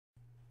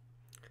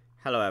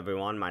Hello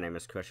everyone, my name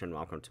is Christian.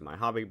 Welcome to my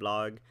hobby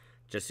blog.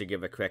 Just to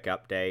give a quick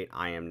update,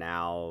 I am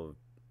now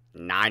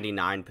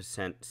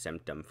 99%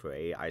 symptom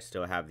free. I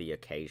still have the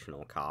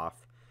occasional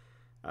cough.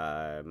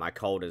 My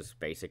cold is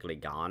basically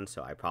gone,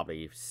 so I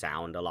probably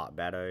sound a lot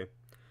better.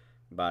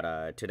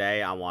 But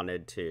today I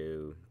wanted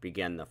to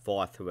begin the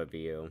fourth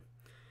review.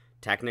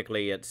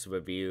 Technically it's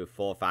review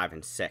 4, 5,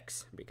 and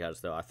 6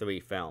 because there are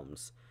 3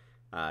 films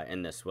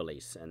in this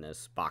release, in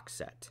this box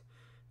set.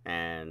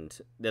 And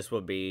this will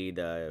be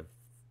the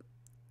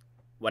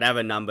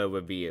whatever number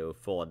review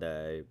for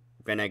the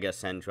Vinegar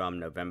Syndrome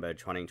November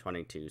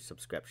 2022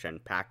 subscription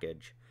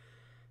package.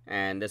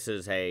 And this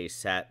is a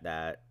set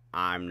that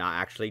I'm not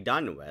actually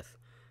done with.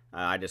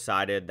 I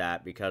decided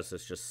that because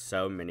there's just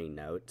so many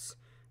notes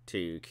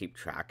to keep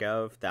track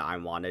of that I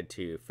wanted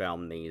to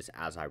film these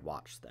as I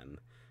watch them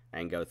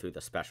and go through the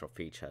special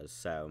features.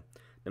 So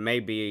there may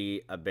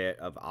be a bit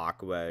of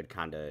awkward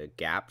kind of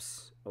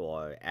gaps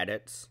or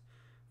edits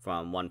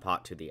from one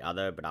part to the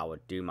other, but I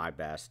would do my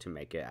best to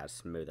make it as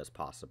smooth as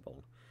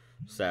possible.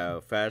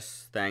 So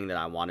first thing that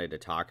I wanted to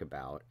talk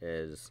about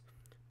is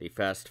the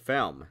first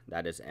film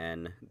that is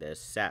in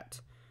this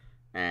set.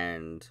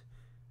 And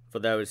for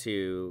those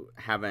who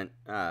haven't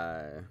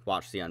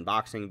watched the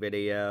unboxing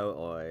video,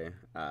 or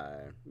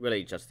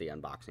really just the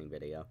unboxing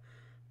video,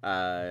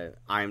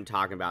 I'm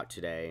talking about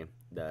today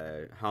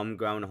the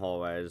Homegrown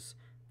Horrors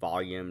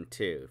Volume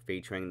 2,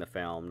 featuring the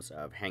films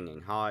of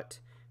Hanging Heart,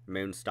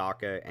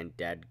 Stalker, and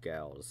Dead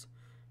Girls.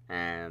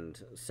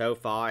 And so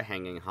far,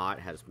 Hanging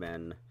Heart has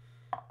been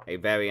a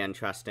very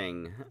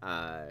interesting,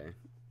 I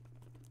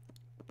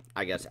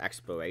guess,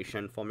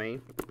 exploration for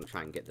me. I'll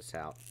try and get this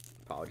out.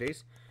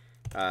 Apologies.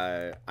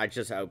 I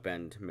just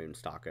opened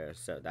Stalker,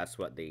 so that's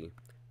what the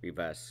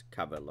reverse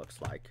cover looks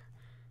like.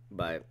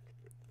 But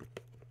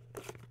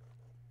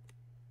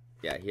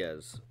yeah,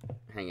 here's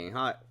Hanging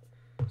Heart.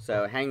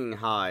 So Hanging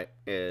Heart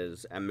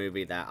is a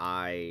movie that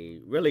I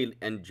really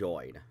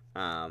enjoyed.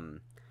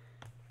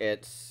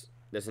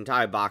 This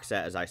entire box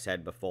set, as I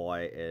said before,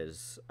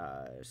 is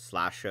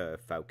slasher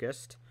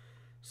focused.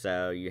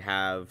 So you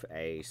have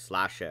a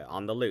slasher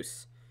on the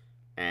loose,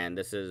 and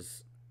this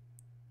isn't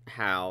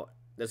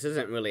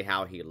really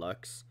how he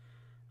looks.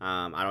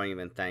 I don't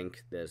even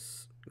think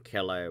this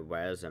killer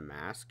wears a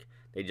mask.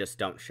 They just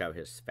don't show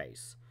his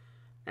face,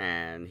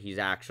 and he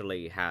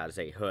actually has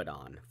a hood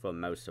on for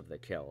most of the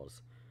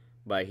kills.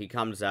 But he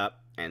comes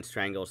up and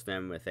strangles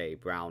them with a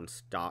brown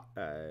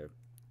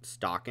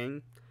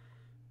stocking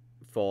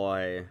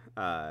for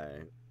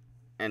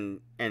in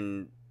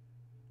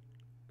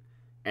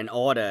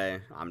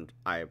order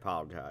I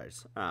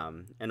apologize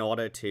in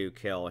order to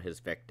kill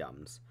his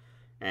victims,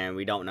 and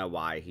we don't know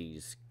why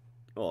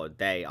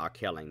they are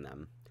killing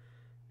them.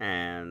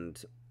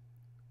 And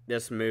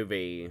this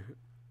movie,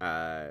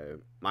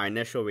 my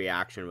initial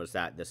reaction was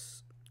that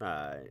this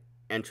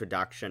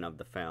introduction of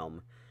the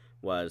film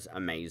was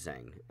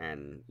amazing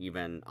and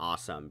even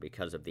awesome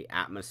because of the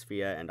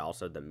atmosphere and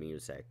also the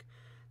music.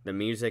 The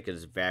music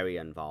is very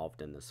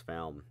involved in this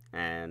film,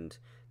 and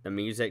the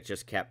music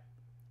just kept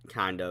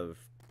kind of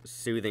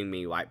soothing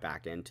me right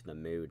back into the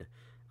mood.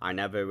 I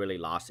never really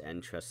lost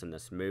interest in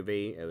this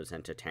movie. It was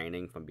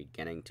entertaining from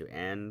beginning to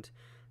end.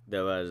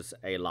 There was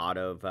a lot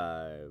of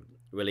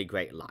really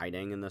great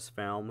lighting in this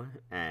film,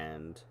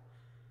 and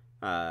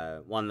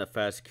one of the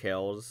first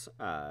kills,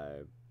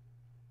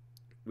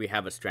 we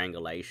have a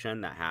strangulation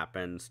that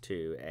happens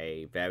to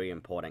a very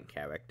important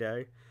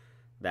character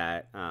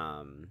that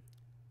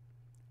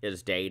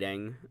is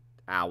dating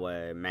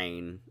our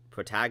main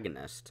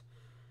protagonist.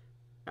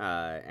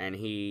 And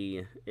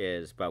he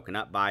is broken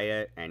up by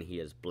it, and he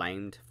is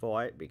blamed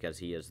for it because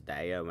he is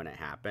there when it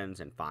happens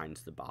and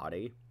finds the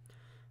body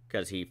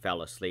because he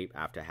fell asleep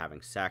after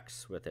having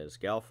sex with his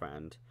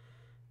girlfriend.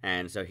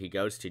 And so he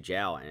goes to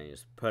jail and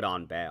is put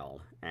on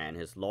bail, and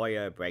his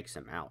lawyer breaks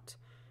him out.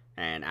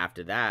 And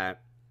after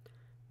that,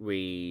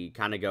 we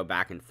kind of go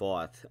back and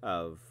forth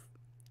of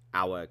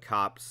our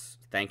cops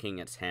thinking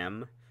it's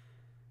him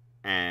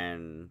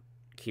and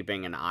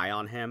keeping an eye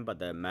on him, but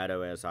the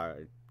murders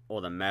are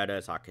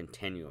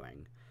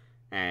continuing.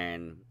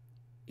 And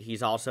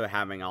he's also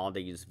having all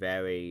these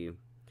very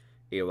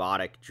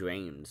erotic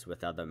dreams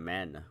with other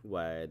men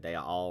where they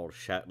are all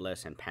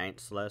shirtless and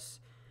pantsless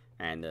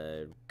and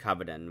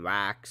covered in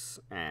wax,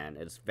 and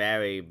it's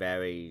very,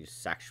 very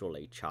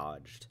sexually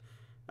charged,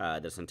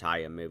 this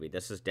entire movie.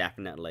 This is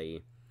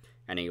definitely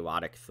an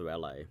erotic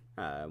thriller.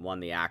 One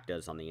of the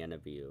actors on the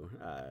interview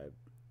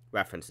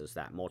references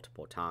that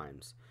multiple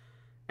times.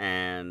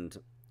 And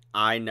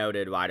I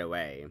noted right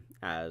away,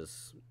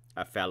 as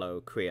a fellow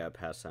queer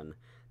person,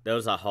 there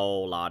was a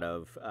whole lot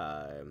of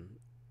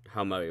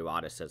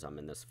homoeroticism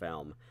in this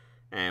film.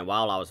 And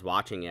while I was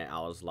watching it, I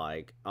was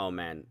like, oh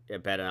man,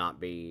 it better not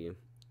be,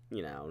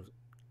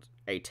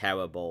 a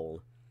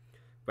terrible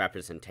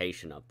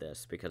representation of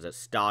this, because it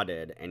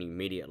started and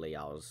immediately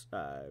I was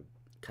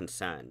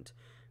concerned.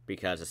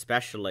 Because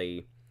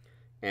especially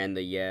in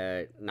the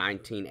year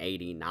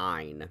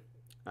 1989,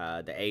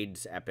 the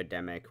AIDS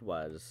epidemic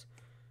was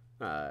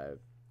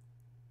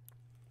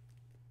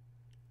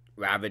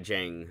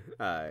ravaging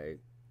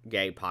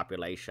gay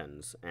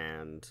populations,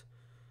 and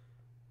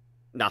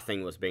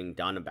nothing was being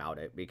done about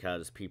it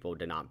because people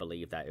did not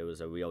believe that it was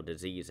a real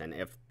disease. And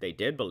if they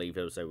did believe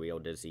it was a real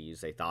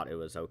disease, they thought it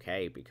was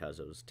okay because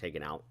it was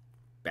taking out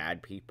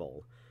bad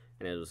people.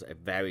 And it was a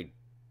very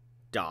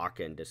dark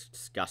and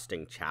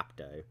disgusting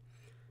chapter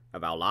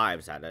of our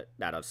lives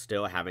that are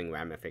still having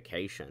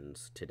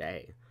ramifications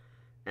today.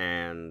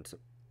 And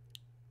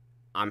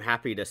I'm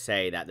happy to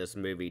say that this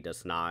movie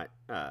does not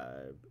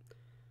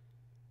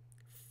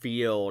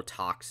feel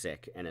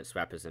toxic in its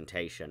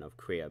representation of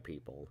queer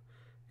people.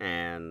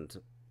 And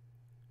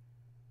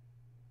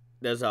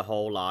there's a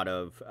whole lot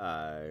of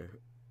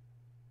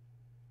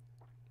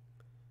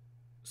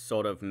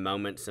sort of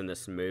moments in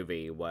this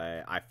movie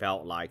where I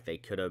felt like they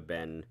could have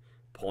been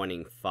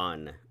pointing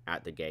fun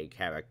at the gay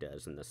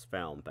characters in this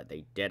film, but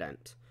they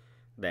didn't.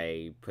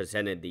 They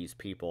presented these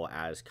people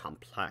as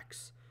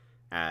complex,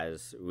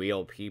 as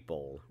real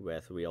people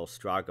with real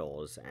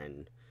struggles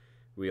and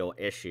real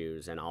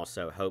issues, and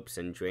also hopes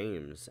and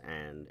dreams,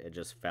 and it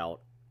just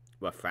felt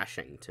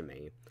refreshing to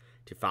me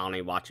to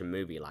finally watch a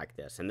movie like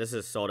this. And this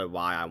is sort of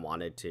why I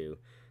wanted to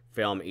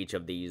film each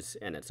of these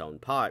in its own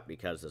part,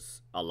 because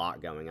there's a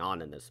lot going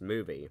on in this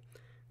movie,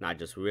 and I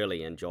just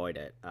really enjoyed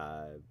it.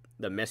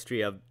 The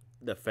mystery of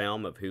the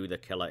film, of who the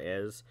killer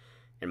is,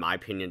 in my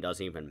opinion,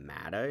 doesn't even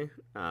matter.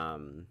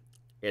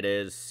 It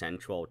is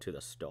central to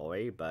the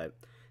story, but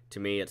to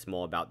me it's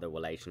more about the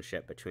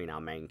relationship between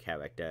our main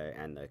character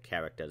and the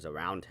characters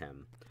around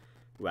him,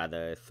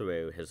 whether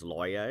through his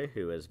lawyer,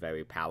 who is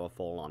very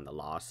powerful on the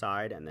law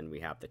side, and then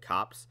we have the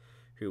cops,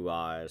 who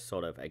are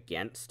sort of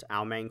against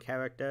our main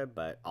character,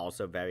 but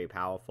also very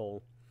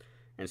powerful.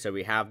 And so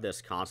we have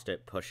this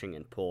constant pushing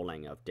and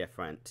pulling of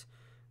different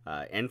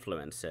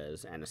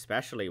influences, and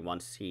especially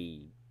once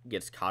he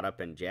gets caught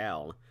up in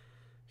jail,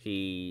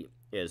 he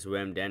is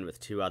roomed in with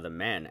two other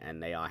men,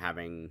 and they are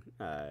having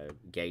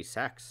gay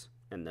sex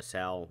in the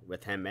cell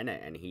with him in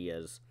it, and he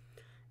is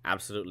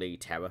absolutely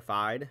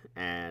terrified,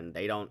 and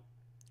they don't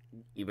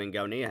even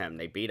go near him.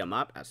 They beat him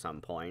up at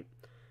some point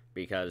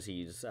because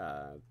he's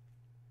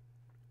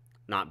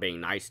not being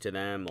nice to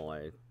them,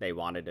 or they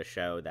wanted to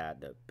show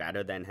that they're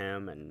better than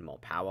him and more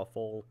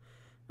powerful.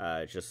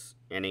 Just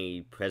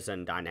any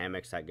prison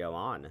dynamics that go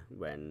on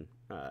when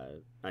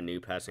a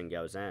new person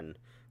goes in.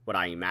 What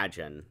I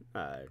imagine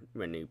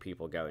when new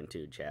people go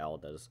into jail,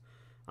 there's,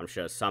 I'm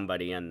sure,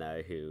 somebody in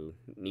there who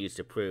needs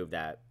to prove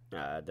that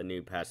the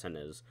new person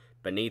is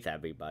beneath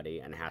everybody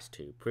and has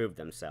to prove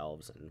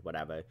themselves and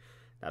whatever.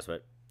 That's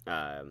what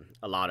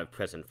a lot of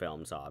prison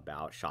films are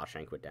about.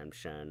 Shawshank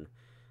Redemption,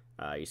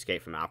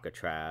 Escape from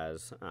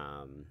Alcatraz,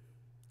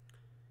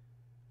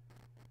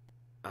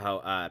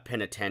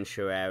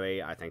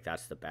 Penitentiary. I think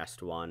that's the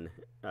best one.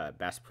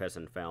 Best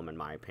prison film, in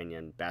my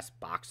opinion. Best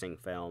boxing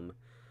film.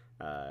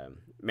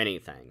 Many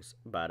things.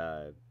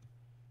 But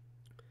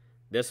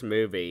this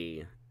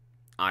movie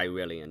I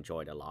really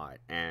enjoyed a lot.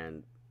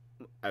 And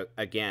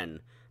again,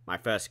 my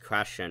first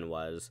question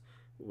was,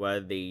 were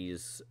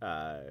these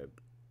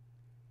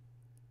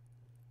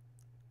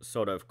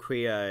sort of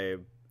queer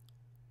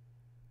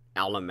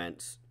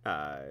elements,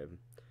 how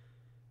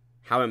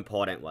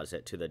important was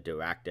it to the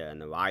director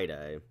and the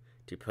writer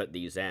to put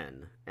these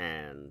in,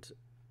 and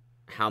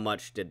how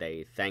much did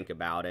they think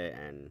about it,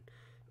 and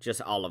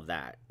just all of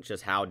that,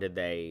 just how did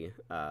they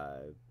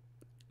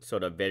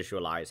sort of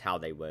visualize how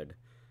they would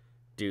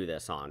do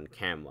this on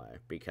camera,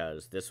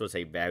 because this was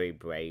a very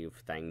brave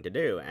thing to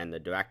do, and the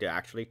director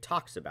actually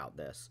talks about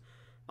this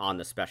on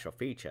the special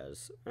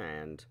features.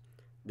 And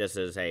this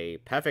is a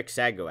perfect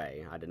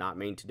segue. I did not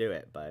mean to do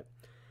it, but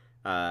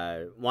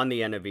one of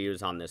the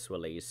interviews on this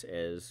release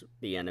is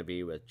the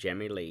interview with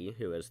Jimmy Lee,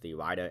 who is the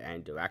writer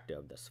and director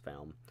of this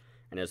film,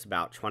 and it's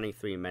about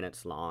 23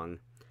 minutes long.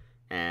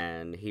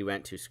 And he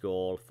went to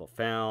school for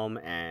film,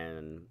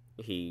 and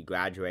he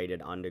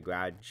graduated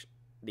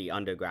the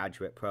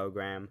undergraduate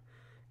program,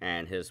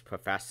 and his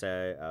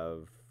professor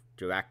of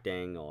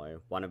directing,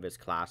 or one of his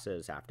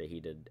classes, after he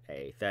did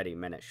a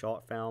 30-minute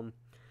short film,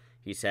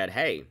 he said,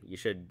 hey, you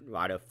should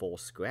write a full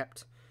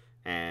script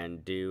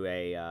and do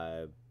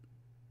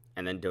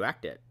and then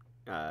direct it.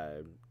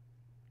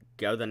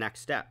 Go the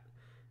next step.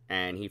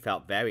 And he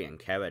felt very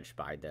encouraged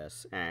by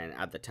this. And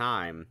at the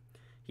time,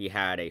 he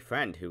had a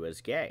friend who was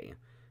gay.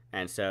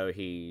 And so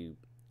he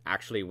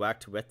actually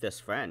worked with this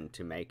friend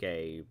to make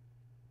a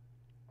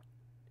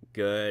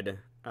good,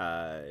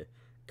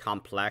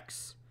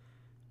 complex,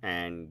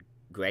 and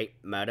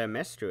great murder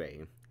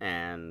mystery.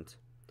 And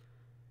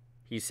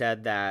he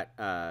said that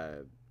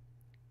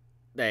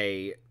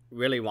they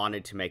really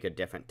wanted to make a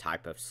different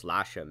type of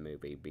slasher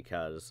movie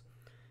because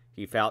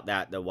he felt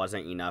that there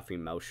wasn't enough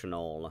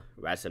emotional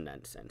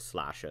resonance in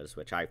slashers,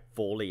 which I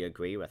fully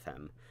agree with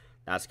him.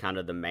 That's kind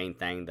of the main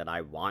thing that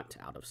I want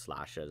out of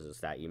slashers,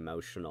 is that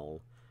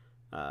emotional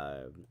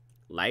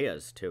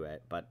layers to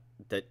it, but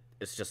that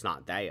it's just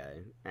not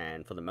there.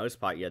 And for the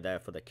most part, you're there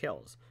for the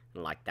kills,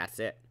 and like, that's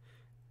it.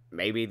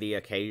 Maybe the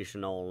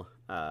occasional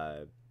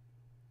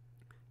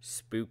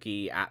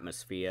spooky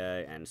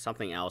atmosphere and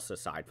something else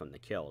aside from the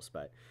kills.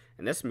 But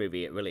in this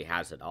movie, it really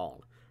has it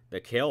all. The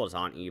kills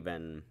aren't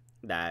even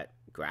that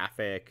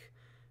graphic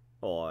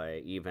or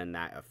even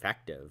that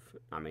effective.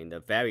 I mean, they're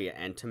very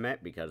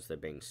intimate because they're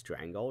being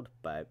strangled,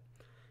 but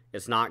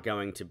it's not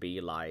going to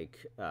be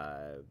like,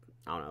 I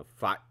don't know,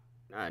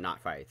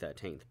 not Friday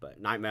 13th, but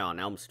Nightmare on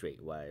Elm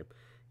Street, where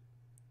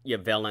your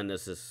villain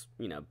is this,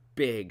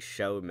 big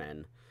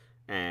showman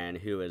and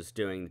who is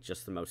doing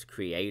just the most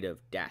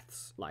creative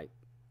deaths. Like,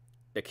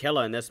 the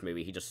killer in this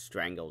movie, he just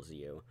strangles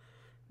you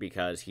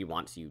because he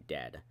wants you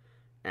dead.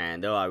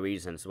 And there are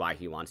reasons why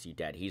he wants you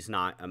dead. He's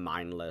not a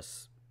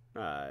mindless,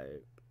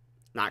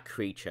 not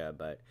creature,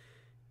 but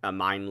a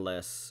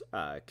mindless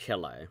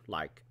killer,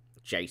 like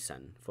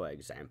Jason, for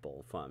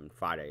example, from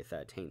Friday the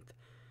 13th,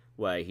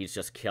 where he's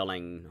just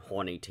killing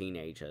horny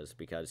teenagers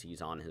because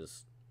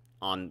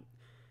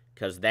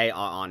because they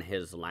are on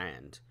his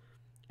land,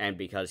 and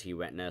because he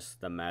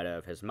witnessed the murder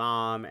of his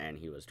mom, and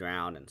he was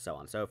drowned, and so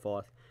on and so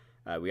forth.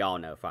 We all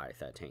know Friday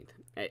the 13th.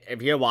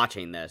 If you're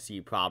watching this,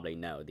 you probably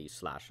know these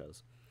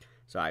slashers,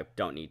 so I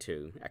don't need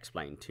to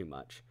explain too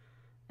much.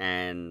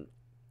 And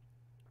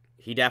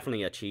he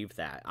definitely achieved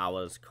that. I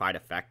was quite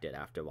affected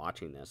after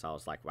watching this. I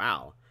was like,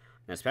 wow.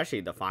 And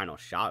especially the final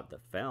shot of the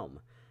film.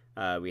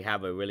 We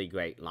have a really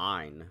great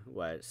line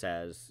where it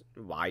says,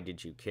 "Why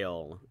did you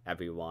kill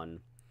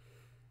everyone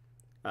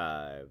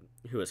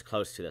who was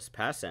close to this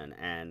person?"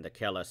 And the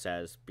killer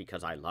says,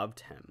 "Because I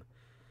loved him."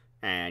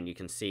 And you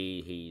can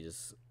see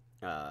he's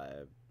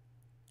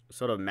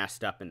sort of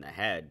messed up in the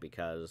head,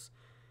 because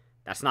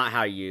that's not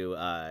how you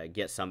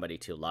get somebody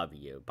to love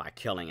you, by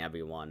killing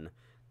everyone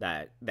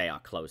that they are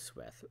close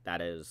with.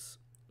 That is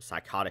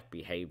psychotic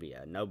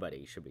behavior.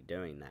 Nobody should be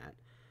doing that.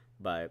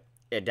 But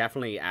it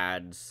definitely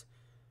adds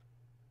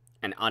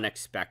an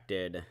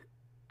unexpected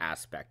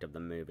aspect of the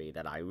movie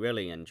that I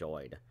really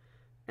enjoyed.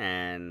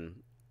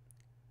 And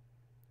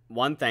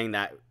one thing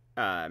that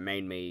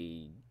made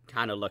me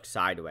kind of look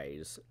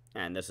sideways,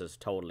 and this is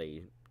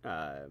totally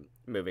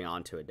moving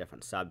on to a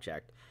different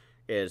subject,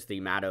 is the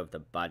matter of the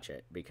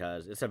budget,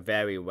 because it's a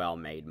very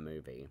well-made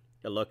movie.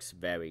 It looks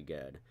very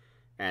good.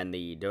 And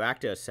the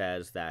director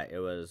says that it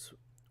was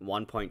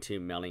 $1.2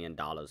 million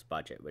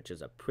budget, which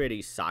is a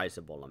pretty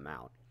sizable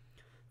amount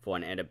for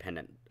an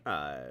independent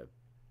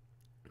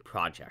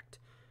project.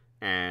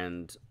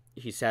 And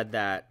he said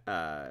that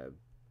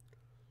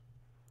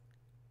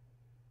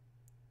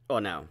oh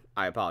no,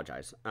 I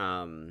apologize.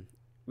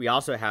 We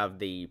also have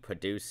the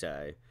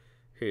producer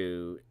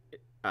who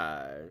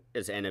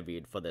is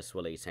interviewed for this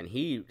release, and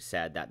he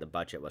said that the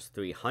budget was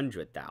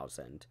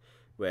 $300,000,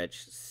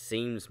 which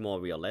seems more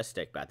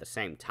realistic, but at the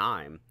same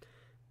time,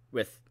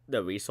 with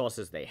the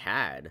resources they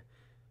had,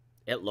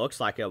 it looks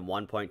like a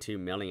 $1.2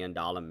 million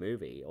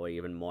movie, or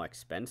even more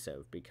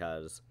expensive,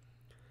 because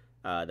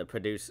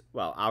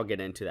well, I'll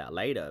get into that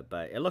later,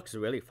 but it looks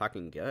really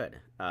fucking good.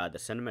 The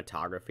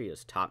cinematography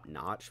is top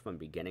notch from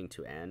beginning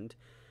to end.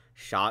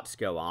 Shots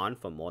go on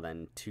for more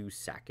than 2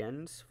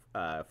 seconds,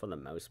 for the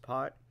most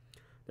part.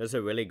 There's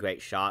a really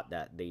great shot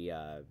that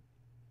the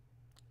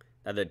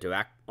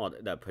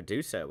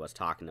producer was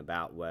talking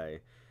about,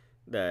 where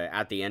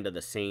at the end of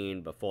the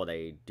scene, before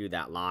they do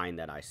that line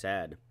that I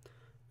said,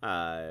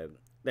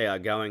 they are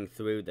going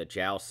through the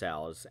jail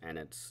cells, and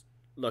it's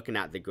looking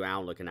at the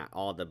ground, looking at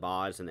all the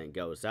bars, and then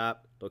goes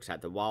up, looks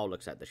at the wall,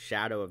 looks at the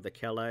shadow of the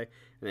killer, and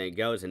then it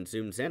goes and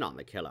zooms in on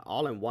the killer,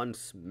 all in one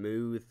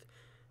smooth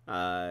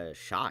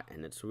shot.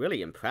 And it's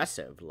really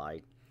impressive.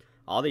 Like,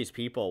 all these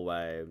people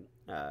were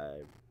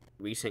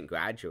recent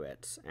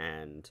graduates,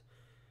 and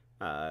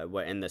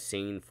were in the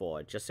scene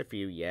for just a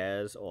few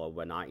years, or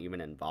were not even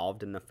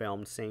involved in the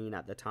film scene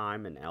at the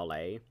time in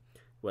LA,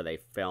 where they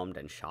filmed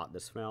and shot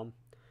this film.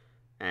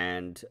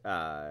 And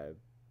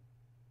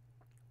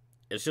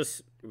it's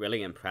just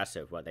really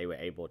impressive what they were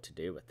able to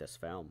do with this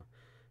film.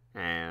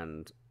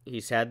 And he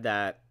said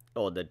that,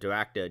 or the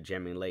director,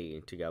 Jimmy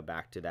Lee, to go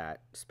back to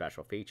that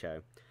special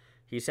feature,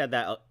 he said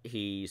that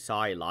he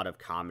saw a lot of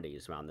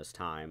comedies around this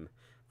time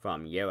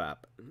from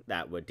Europe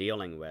that were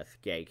dealing with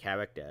gay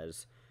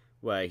characters,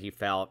 where he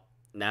felt,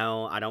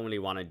 no, I don't really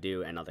want to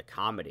do another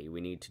comedy. We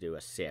need to do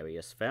a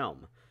serious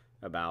film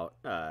about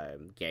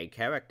gay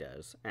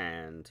characters.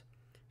 And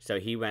so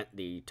he went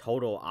the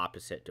total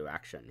opposite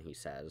direction, he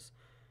says.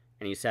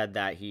 And he said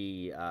that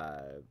he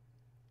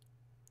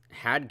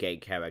had gay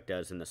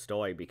characters in the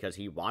story because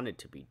he wanted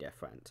to be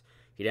different.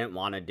 He didn't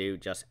want to do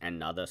just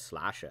another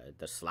slasher.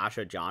 The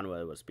slasher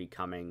genre was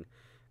becoming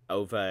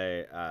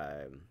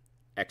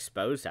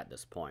exposed at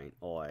this point,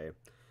 or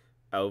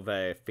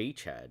over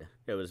featured.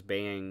 It was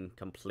being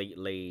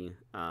completely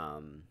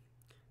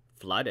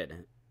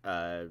flooded.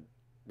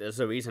 There's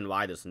a reason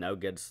why there's no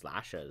good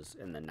slashers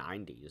in the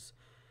 90s,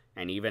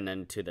 and even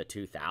into the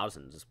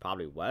 2000s. It's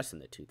probably worse in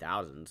the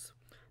 2000s.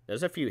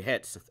 There's a few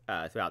hits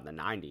throughout the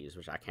 90s,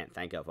 which I can't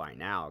think of right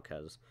now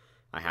because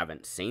I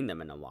haven't seen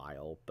them in a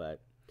while, but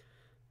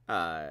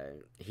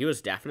he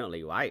was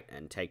definitely right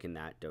in taking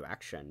that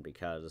direction,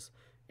 because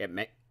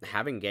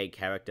having gay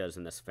characters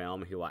in this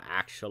film who are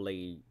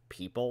actually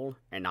people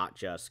and not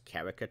just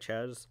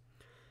caricatures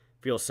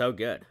feels so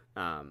good.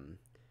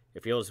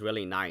 It feels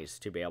really nice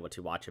to be able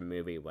to watch a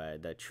movie where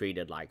they're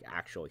treated like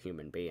actual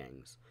human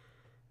beings.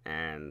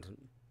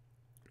 And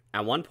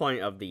at one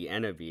point of the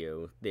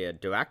interview, the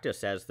director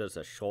says there's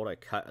a shorter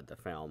cut of the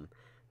film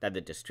that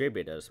the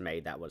distributors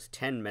made that was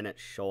 10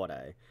 minutes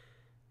shorter.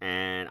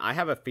 And I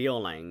have a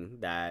feeling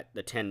that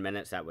the 10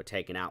 minutes that were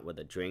taken out were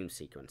the dream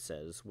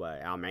sequences,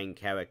 where our main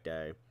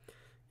character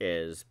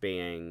is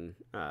being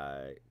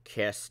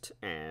kissed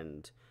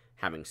and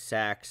having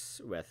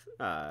sex with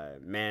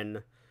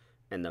men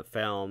in the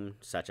film,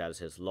 such as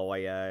his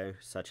lawyer,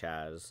 such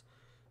as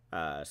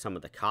some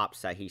of the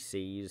cops that he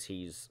sees.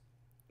 He's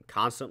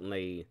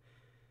constantly...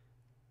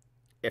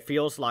 It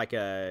feels like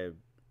a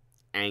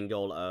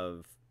angle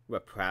of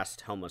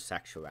repressed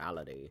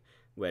homosexuality,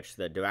 which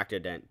the director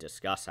didn't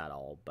discuss at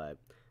all, but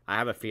I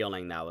have a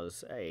feeling that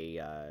was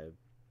a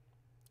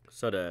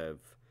sort of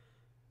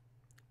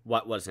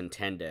what was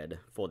intended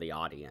for the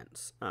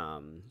audience.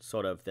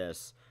 Sort of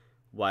this,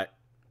 what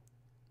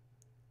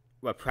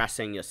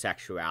repressing your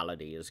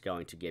sexuality is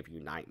going to give you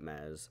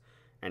nightmares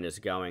and is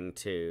going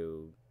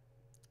to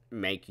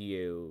make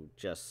you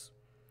just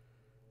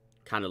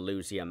kind of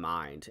lose your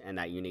mind, and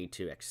that you need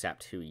to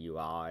accept who you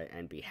are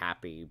and be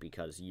happy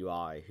because you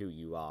are who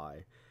you are.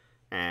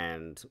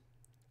 And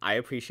I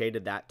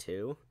appreciated that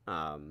too.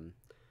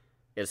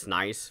 It's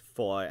nice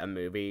for a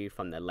movie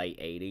from the late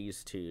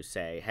 80s to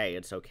say, hey,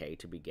 it's okay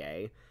to be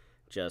gay.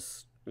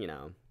 Just,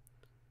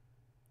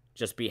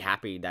 just be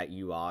happy that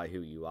you are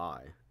who you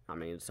are. I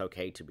mean, it's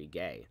okay to be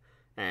gay.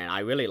 And I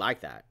really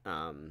like that.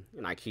 And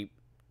I keep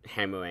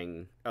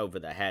hammering over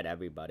the head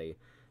everybody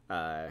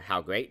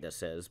how great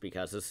this is,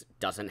 because this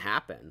doesn't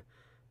happen.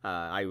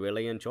 I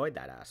really enjoyed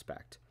that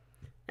aspect.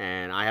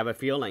 And I have a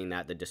feeling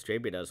that the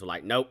distributors were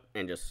like, nope,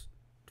 and just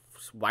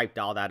wiped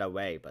all that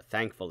away. But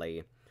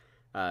thankfully,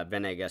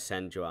 Vinegar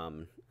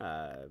Syndrome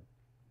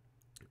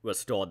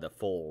restored the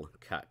full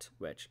cut,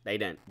 which they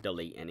didn't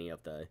delete any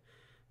of the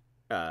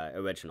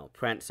original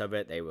prints of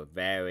it. They were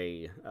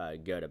very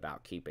good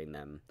about keeping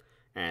them.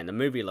 And the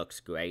movie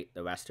looks great.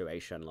 The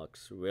restoration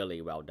looks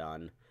really well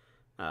done.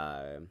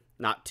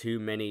 Not too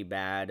many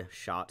bad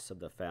shots of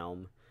the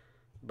film.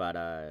 But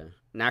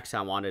next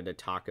I wanted to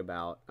talk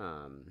about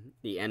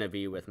the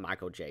interview with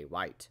Michael J.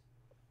 White,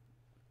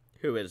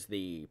 who is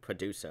the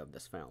producer of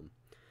this film.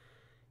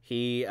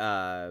 He,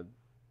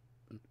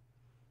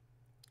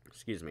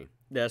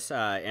 this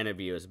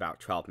interview is about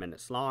 12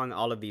 minutes long.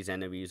 All of these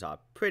interviews are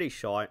pretty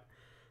short.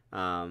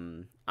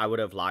 I would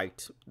have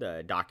liked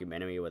the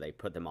documentary where they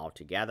put them all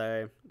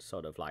together,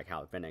 sort of like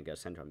how Vinegar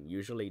Syndrome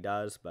usually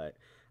does, but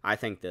I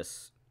think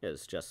this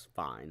is just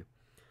fine.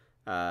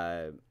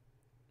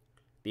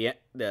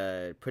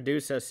 The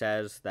producer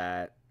says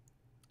that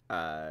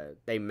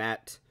they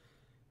met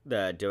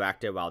the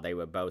director while they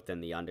were both in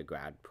the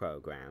undergrad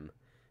program,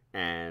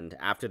 and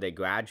after they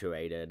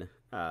graduated,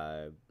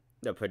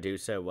 the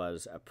producer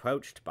was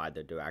approached by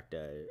the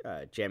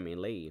director, Jimmy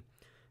Lee,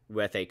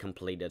 with a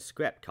completed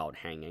script called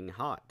Hanging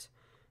Hot,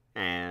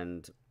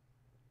 and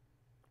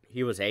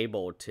he was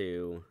able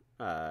to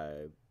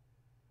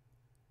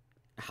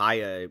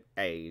hire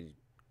a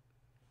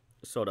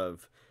sort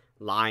of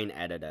line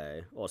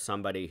editor or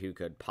somebody who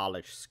could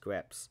polish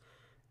scripts.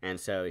 And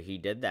so he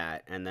did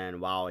that, and then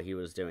while he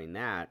was doing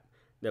that,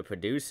 the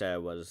producer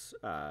was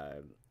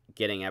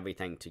getting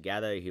everything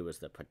together. He was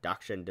the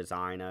production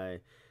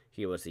designer,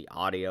 he was the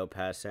audio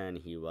person,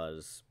 he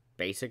was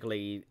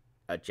basically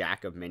a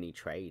jack of many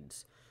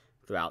trades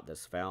throughout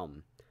this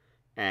film.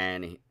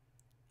 And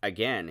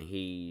again,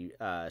 he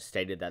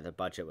stated that the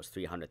budget was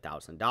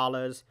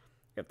 $300,000.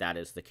 If that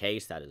is the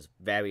case, that is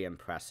very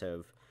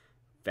impressive.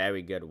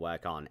 Very good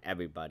work on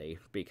everybody,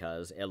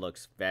 because it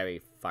looks very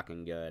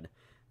fucking good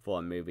for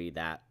a movie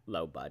that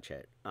low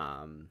budget.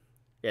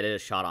 It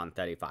is shot on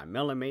 35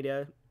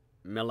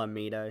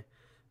 millimeter,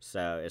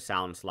 so it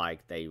sounds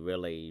like they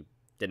really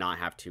did not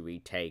have to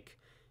retake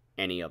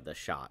any of the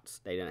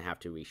shots. They didn't have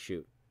to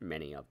reshoot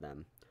many of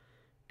them.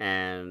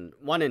 And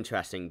one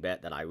interesting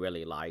bit that I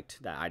really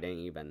liked that I didn't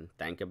even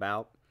think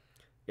about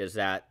is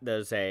that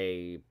there's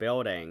a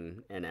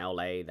building in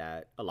LA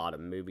that a lot of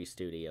movie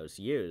studios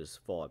use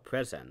for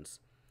prisons.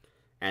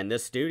 And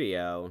this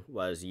studio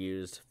was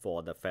used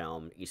for the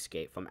film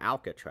Escape from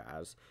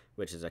Alcatraz,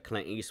 which is a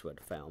Clint Eastwood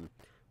film,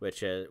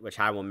 which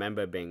I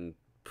remember being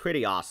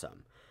pretty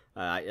awesome.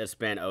 It's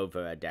been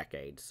over a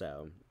decade,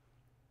 so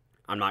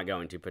I'm not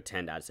going to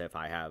pretend as if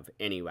I have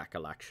any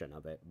recollection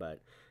of it, but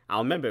I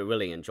remember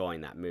really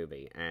enjoying that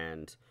movie,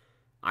 and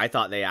I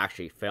thought they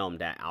actually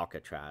filmed at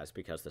Alcatraz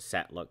because the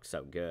set looked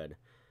so good,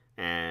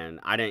 and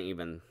I didn't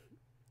even,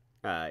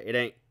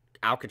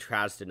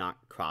 Alcatraz did not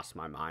cross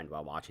my mind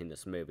while watching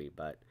this movie,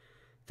 but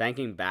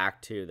thinking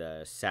back to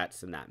the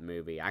sets in that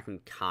movie, I can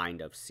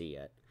kind of see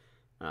it.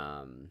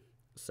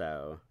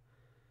 So,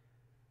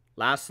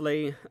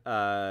 lastly,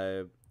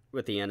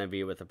 with the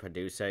interview with the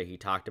producer, he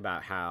talked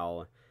about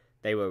how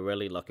they were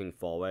really looking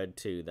forward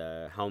to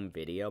the home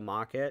video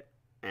market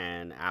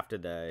and after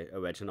the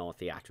original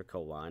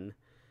theatrical run,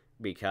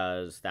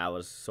 because that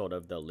was sort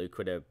of the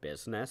lucrative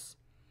business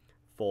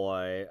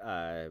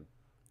for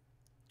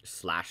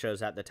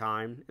slashers at the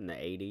time in the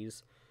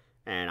 80s.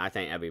 And I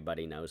think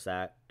everybody knows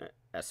that,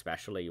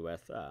 especially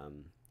with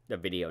the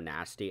Video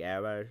Nasty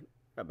era,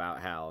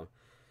 about how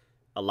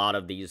a lot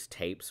of these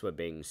tapes were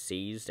being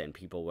seized and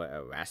people were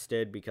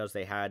arrested because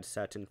they had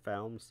certain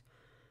films.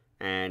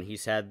 And he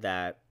said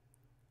that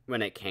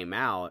when it came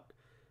out,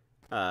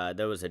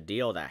 there was a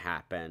deal that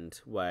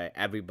happened where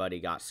everybody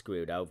got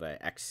screwed over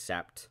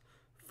except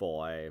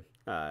for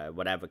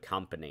whatever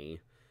company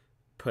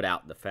put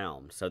out the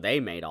film. So they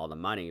made all the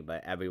money,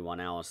 but everyone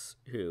else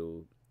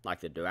who,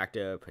 like the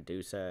director,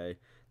 producer,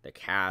 the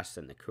cast,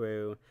 and the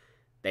crew,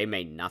 they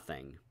made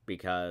nothing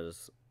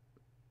because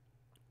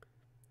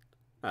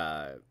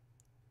there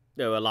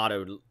were a lot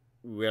of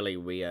really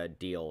weird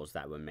deals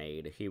that were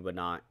made. He would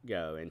not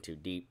go into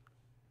deep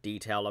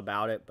detail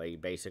about it, but he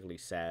basically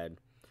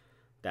said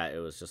that it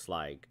was just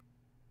like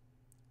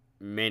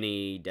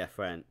many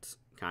different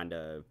kind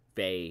of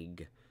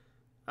vague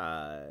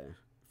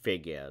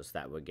figures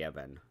that were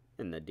given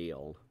in the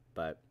deal.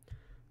 But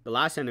the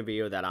last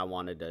interview that I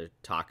wanted to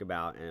talk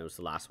about, and it was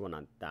the last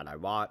one that I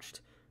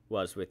watched,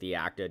 was with the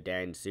actor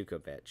Dan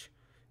Zukovich,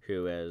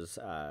 who is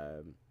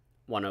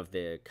one of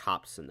the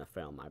cops in the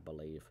film, I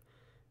believe.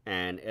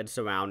 And it's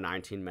around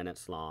 19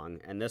 minutes long.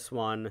 And this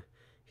one,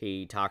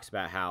 he talks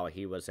about how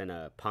he was in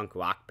a punk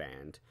rock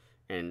band,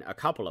 and a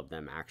couple of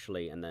them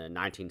actually, in the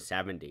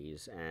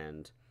 1970s,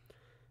 and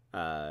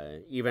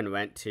even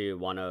went to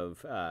one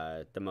of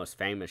the most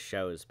famous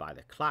shows by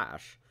The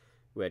Clash,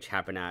 which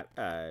happened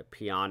at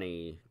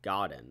Peony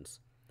Gardens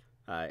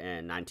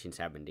in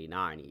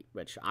 1979,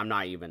 which I'm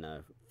not even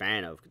a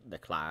fan of The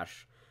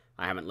Clash.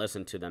 I haven't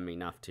listened to them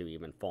enough to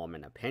even form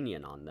an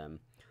opinion on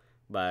them.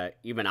 But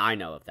even I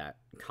know of that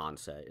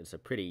concert. It's a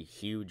pretty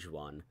huge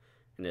one,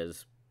 and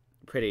is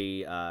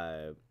pretty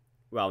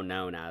well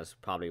known as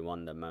probably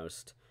one of the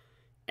most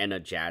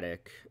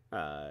energetic,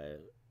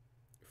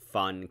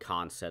 fun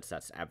concerts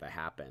that's ever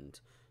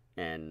happened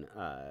in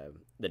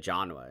the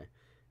genre.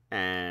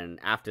 And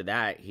after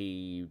that,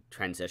 he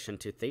transitioned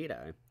to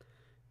theater.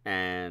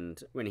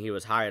 And when he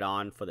was hired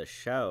on for the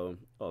show,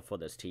 or for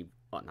this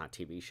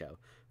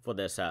for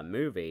this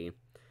movie,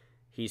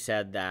 he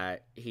said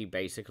that he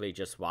basically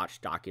just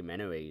watched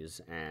documentaries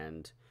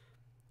and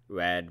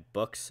read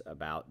books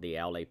about the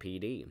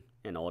LAPD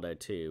in order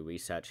to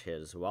research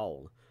his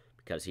role,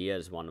 because he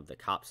is one of the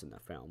cops in the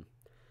film.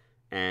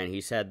 And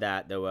he said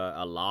that there were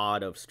a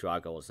lot of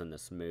struggles in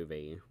this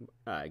movie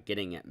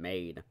getting it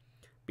made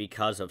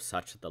because of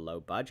such the low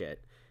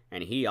budget.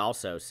 And he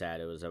also said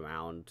it was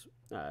around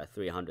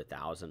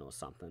 $300,000 or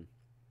something.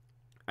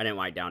 I didn't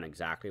write down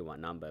exactly what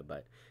number,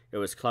 but it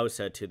was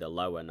closer to the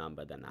lower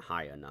number than the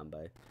higher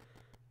number.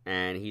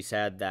 And he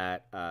said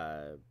that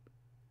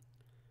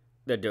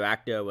the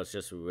director was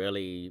just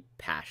really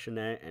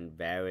passionate and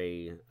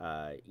very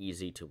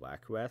easy to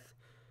work with,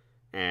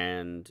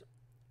 and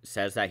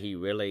says that he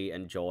really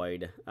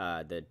enjoyed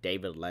the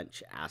David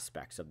Lynch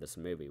aspects of this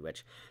movie,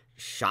 which,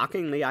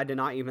 shockingly, I did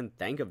not even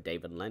think of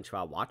David Lynch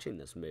while watching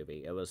this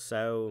movie. It was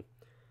so...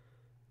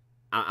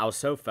 I was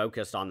so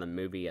focused on the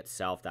movie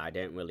itself that I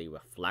didn't really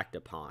reflect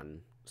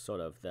upon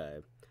sort of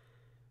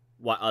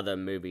what other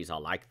movies are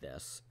like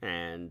this.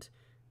 And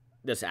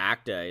this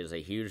actor is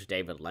a huge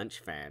David Lynch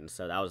fan,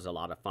 so that was a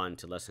lot of fun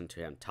to listen to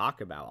him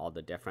talk about all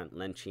the different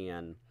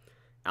Lynchian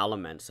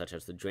elements, such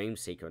as the dream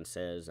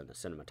sequences and the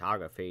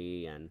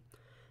cinematography and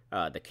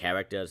the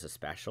characters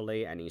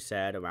especially. And he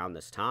said around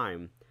this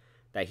time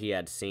that he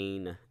had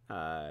seen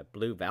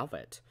Blue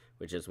Velvet,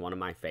 which is one of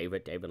my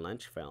favorite David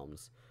Lynch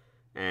films.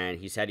 And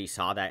he said he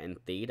saw that in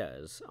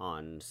theaters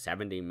on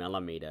 70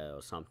 millimeter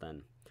or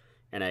something,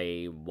 in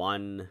a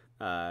one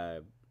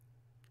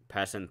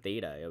person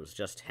theater. It was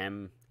just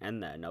him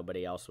in there,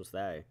 nobody else was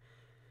there.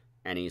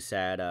 And he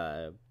said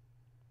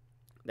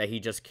that he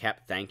just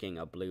kept thinking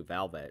of Blue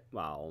Velvet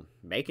while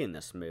making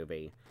this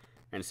movie,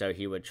 and so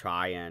he would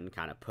try and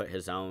kind of put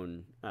his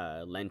own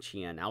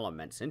Lynchian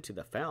elements into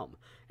the film.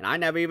 And I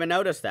never even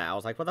noticed that. I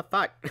was like, what the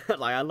fuck?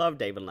 Like, I love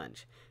David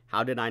Lynch.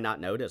 How did I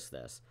not notice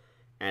this?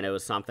 And it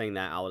was something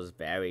that I was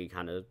very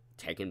kind of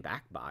taken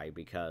back by,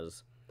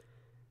 because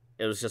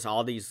it was just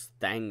all these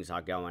things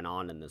are going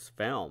on in this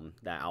film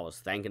that I was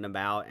thinking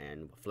about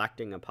and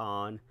reflecting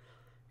upon.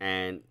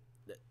 And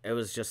it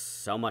was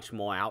just so much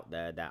more out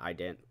there that I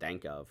didn't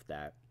think of,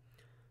 that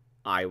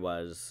I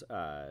was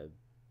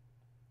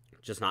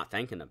just not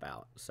thinking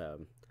about.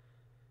 So,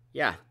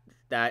 yeah,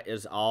 that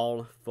is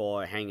all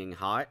for Hanging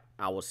Hot.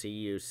 I will see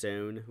you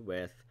soon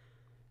with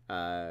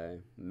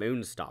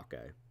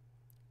Moonstalker.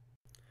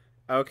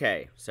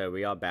 Okay, so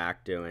we are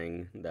back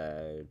doing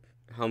the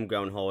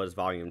Homegrown Horrors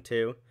Volume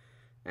 2,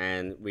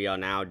 and we are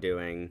now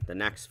doing the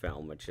next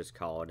film, which is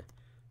called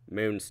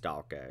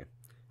Moonstalker.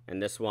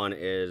 And this one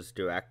is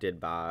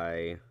directed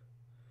by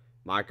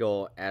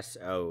Michael S.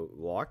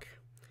 O'Rourke,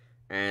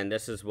 and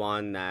this is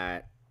one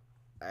that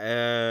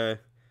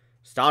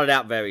started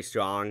out very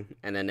strong,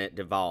 and then it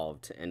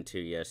devolved into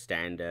your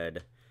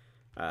standard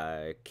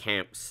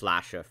camp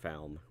slasher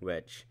film,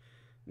 which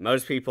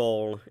most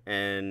people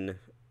or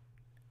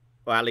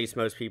at least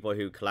most people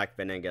who collect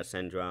Vinegar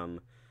Syndrome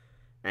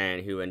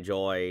and who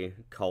enjoy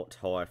cult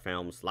horror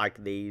films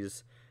like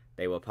these,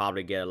 they will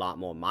probably get a lot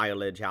more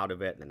mileage out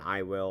of it than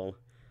I will.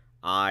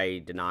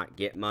 I did not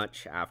get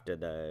much after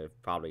the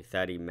probably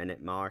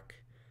 30-minute mark,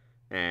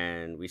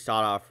 and we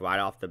start off right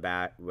off the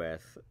bat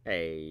with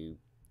a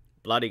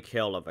bloody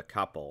kill of a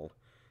couple,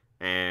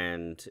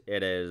 and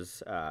it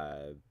is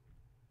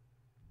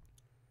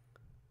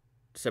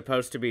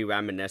supposed to be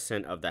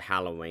reminiscent of the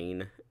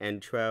Halloween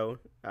intro.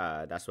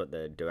 That's what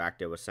the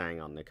director was saying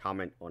on the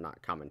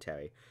not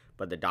commentary,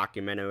 but the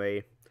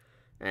documentary.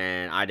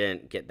 And I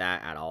didn't get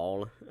that at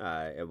all.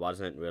 It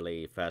wasn't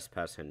really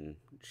first-person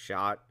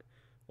shot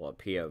or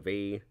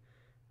POV.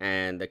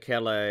 And the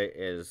killer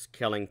is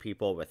killing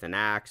people with an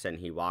axe, and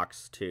he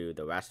walks to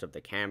the rest of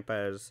the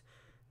campers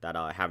that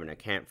are having a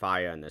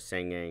campfire, and they're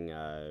singing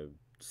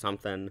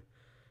something.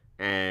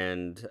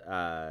 And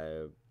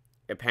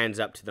it pans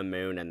up to the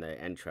moon, and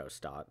the intro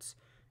starts.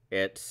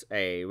 It's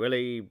a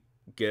really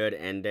good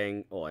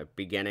ending, or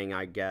beginning,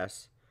 I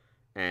guess.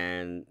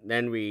 And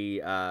then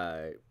we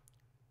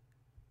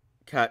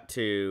cut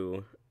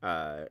to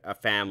a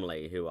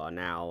family who are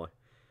now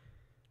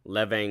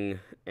living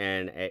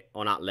in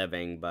not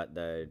living, but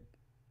they're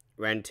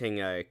renting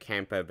a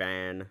camper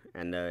van,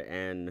 and they're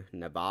in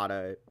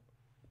Nevada,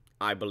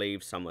 I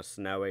believe, somewhere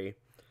snowy.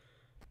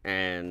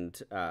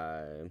 And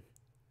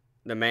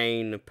the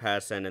main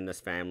person in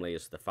this family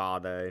is the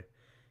father.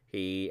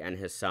 He and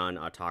his son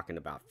are talking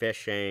about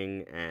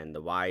fishing, and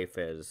the wife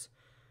is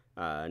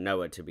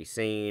nowhere to be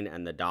seen,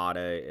 and the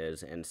daughter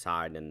is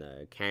inside in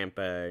the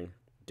camper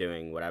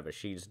doing whatever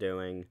she's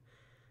doing.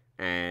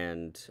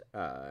 And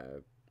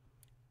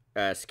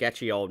a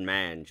sketchy old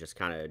man just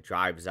kind of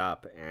drives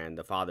up, and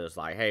the father's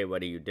like, "Hey,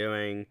 what are you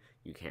doing?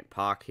 You can't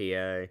park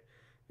here."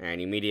 And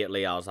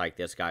immediately I was like,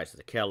 this guy's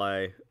the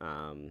killer,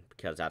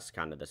 because that's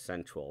kind of the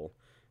central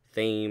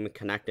theme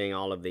connecting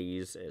all of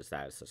these, is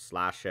that it's a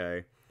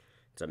slasher.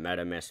 It's a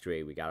meta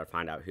mystery. We gotta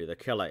find out who the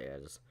killer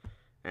is.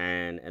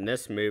 And in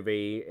this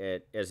movie,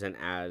 it isn't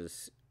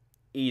as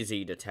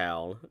easy to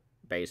tell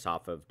based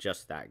off of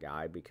just that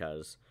guy,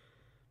 because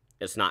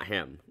it's not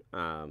him.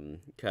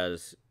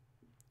 Because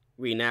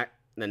the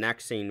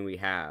next scene we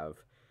have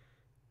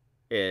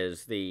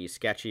is the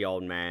sketchy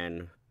old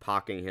man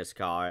parking his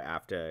car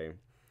after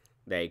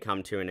they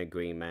come to an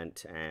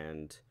agreement,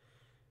 and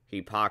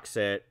he parks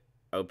it,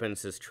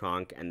 opens his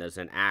trunk, and there's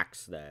an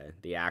axe there.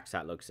 The axe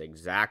that looks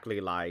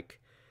exactly like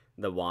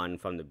the one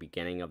from the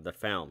beginning of the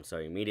film. So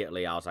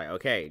immediately I was like,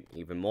 okay,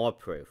 even more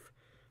proof.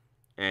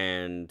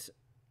 And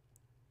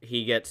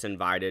he gets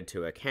invited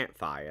to a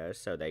campfire,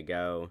 so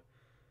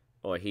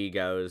he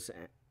goes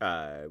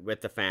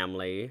with the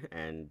family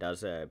and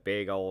does a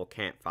big old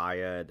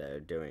campfire. They're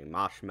doing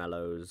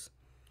marshmallows.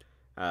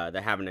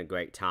 They're having a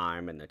great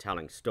time, and they're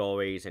telling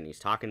stories, and he's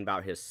talking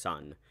about his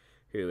son,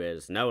 who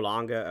is no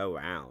longer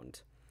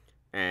around.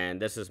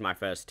 And this is my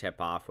first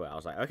tip-off where I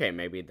was like, okay,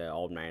 maybe the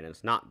old man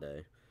is not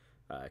the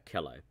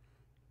killer.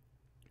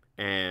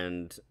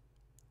 And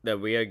the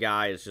weird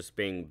guy is just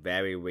being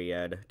very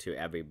weird to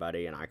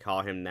everybody, and I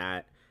call him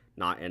that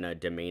not in a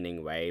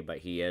demeaning way, but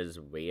he is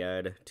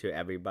weird to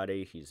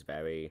everybody. He's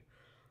very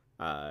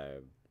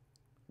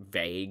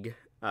vague.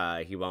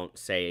 He won't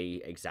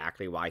say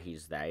exactly why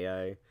he's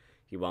there.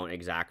 He won't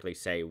exactly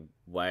say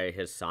where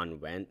his son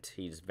went.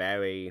 He's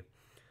very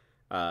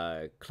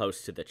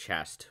close to the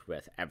chest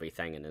with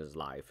everything in his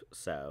life.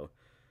 So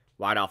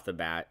right off the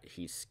bat,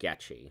 he's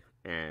sketchy.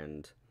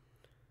 And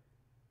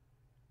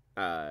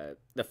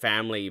the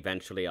family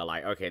eventually are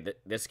like, okay,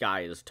 this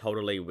guy is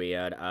totally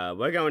weird.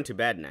 We're going to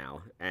bed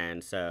now.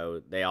 And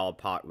so they all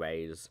part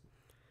ways.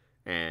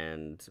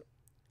 And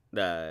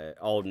the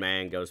old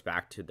man goes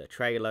back to the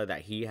trailer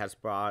that he has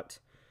brought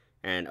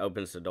and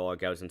opens the door,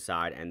 goes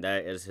inside, and there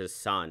is his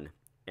son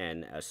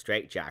in a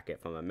straitjacket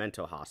from a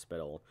mental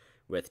hospital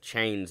with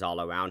chains all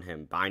around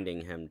him,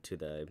 binding him to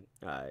the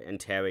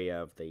interior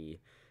of the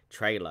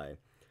trailer.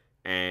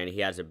 And he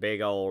has a big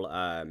old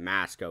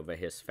mask over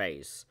his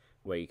face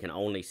where you can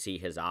only see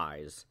his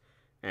eyes.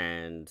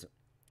 And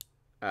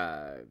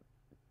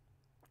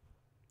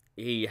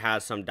he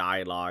has some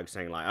dialogue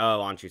saying like,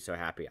 oh, aren't you so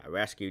happy I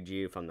rescued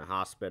you from the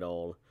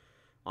hospital?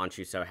 Aren't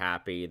you so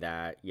happy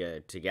that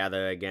you're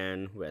together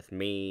again with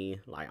me?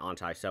 Like,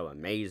 aren't I so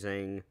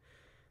amazing?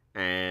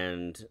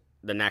 And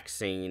the next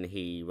scene,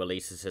 he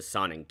releases his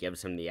son and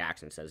gives him the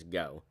axe and says,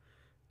 go.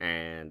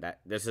 And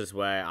this is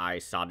where I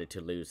started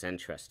to lose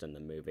interest in the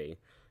movie,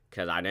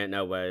 because I didn't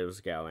know where it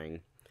was going.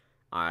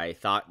 I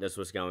thought this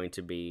was going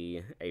to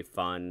be a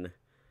fun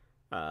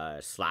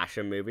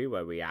slasher movie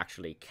where we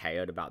actually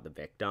cared about the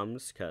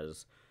victims,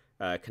 because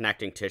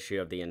connecting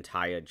tissue of the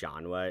entire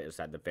genre is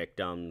that the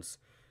victims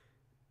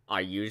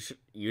are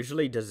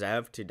usually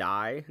deserve to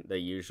die. They're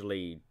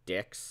usually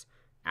dicks,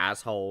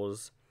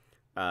 assholes,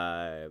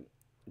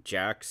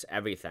 jerks,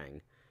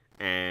 everything.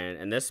 And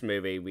in this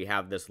movie, we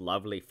have this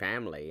lovely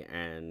family,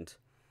 and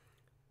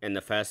in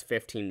the first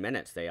 15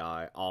 minutes, they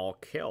are all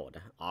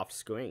killed off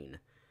screen.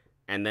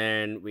 And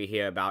then we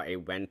hear about a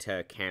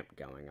winter camp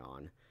going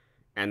on.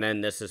 And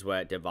then this is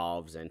where it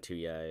devolves into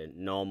your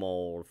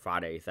normal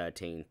Friday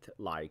 13th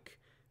like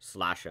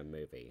slasher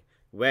movie,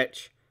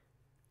 which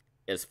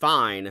is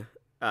fine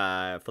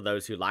for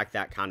those who like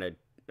that kind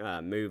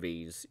of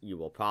movies. You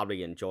will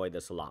probably enjoy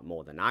this a lot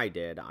more than I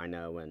did. I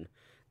know when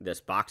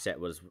this box set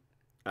was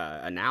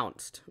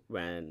announced,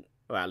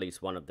 or at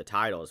least one of the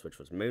titles, which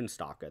was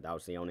Moonstalker, that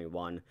was the only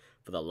one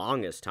for the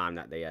longest time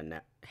that they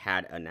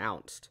had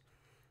announced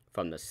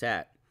from the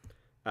set.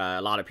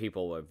 A lot of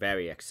people were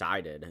very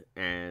excited,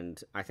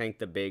 and I think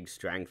the big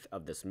strength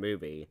of this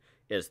movie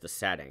is the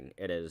setting.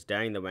 It is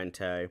during the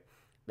winter.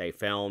 They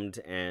filmed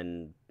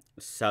in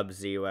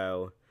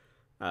sub-zero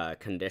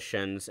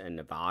conditions in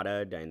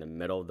Nevada during the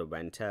middle of the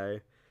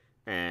winter,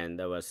 and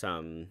there was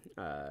some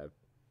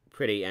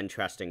pretty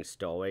interesting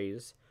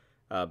stories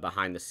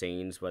behind the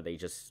scenes where they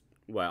just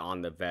were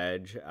on the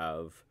verge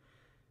of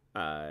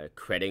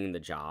quitting the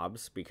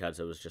jobs because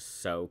it was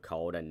just so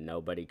cold and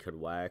nobody could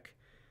work.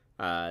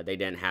 They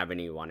didn't have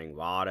any running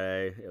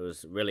water. It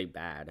was really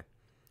bad.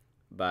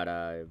 But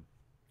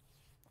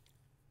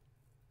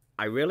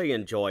I really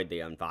enjoyed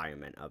the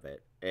environment of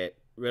it. It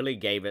really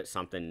gave it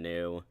something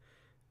new.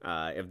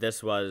 If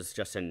this was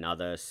just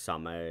another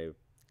summer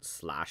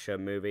slasher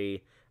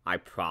movie, I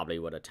probably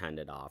would have turned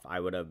it off. I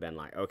would have been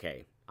like,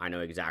 okay, I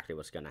know exactly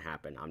what's going to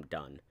happen. I'm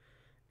done.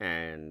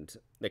 And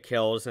the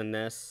kills in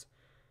this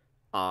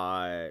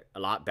are a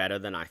lot better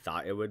than I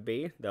thought it would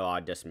be. There are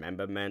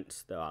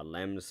dismemberments, there are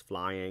limbs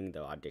flying,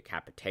 there are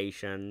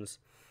decapitations.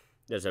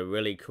 There's a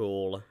really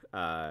cool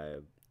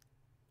kind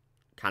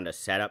of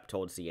setup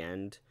towards the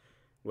end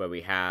where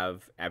we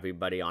have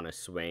everybody on a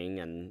swing,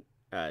 and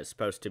it's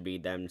supposed to be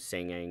them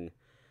singing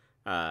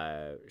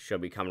She'll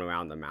Be Coming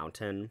Around the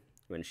Mountain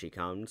when she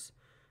comes.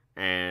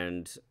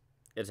 And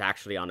it's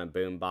actually on a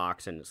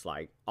boombox, and it's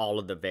like all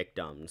of the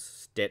victims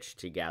stitched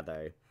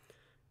together,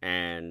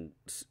 and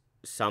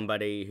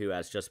somebody who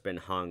has just been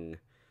hung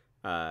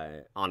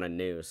on a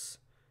noose,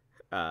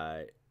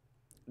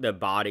 the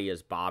body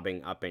is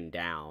bobbing up and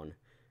down,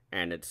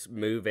 and it's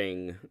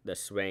moving the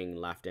swing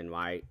left and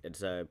right.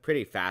 It's a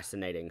pretty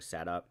fascinating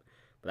setup,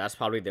 but that's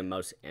probably the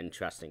most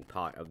interesting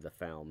part of the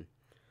film.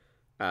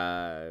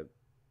 And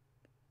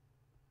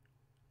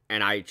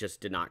I just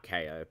did not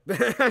care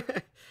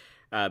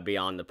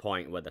beyond the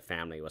point where the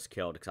family was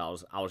killed,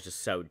 because I was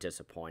just so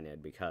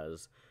disappointed,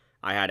 because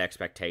I had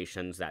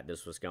expectations that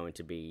this was going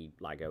to be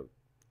like a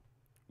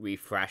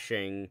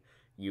refreshing,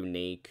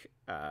 unique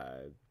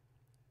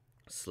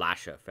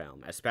slasher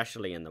film,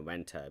 especially in the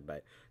winter,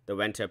 but the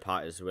winter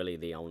part is really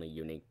the only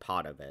unique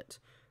part of it.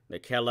 The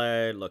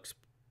killer looks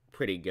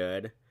pretty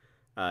good.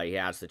 He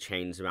has the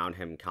chains around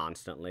him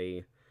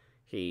constantly.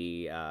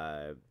 He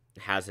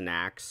has an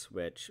axe,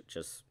 which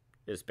just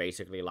is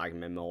basically like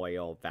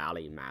Memorial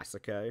Valley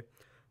Massacre,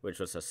 which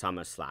was a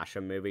summer slasher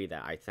movie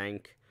that I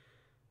think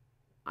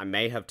I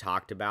may have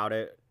talked about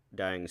it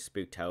during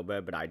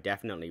Spooktober, but I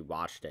definitely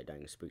watched it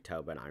during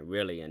Spooktober, and I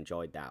really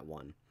enjoyed that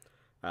one.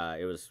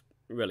 It was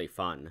really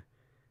fun,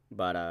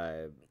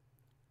 but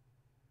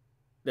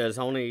there's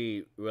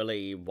only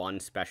really one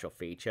special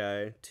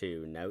feature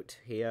to note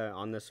here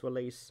on this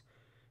release,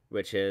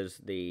 which is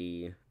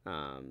the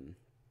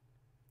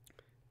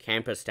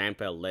Campus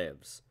Stamper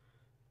Lives,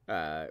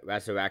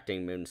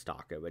 Resurrecting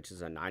Moonstalker, which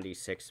is a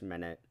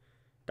 96-minute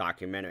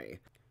documentary.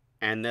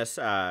 And this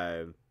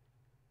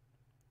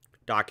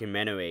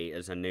documentary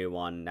is a new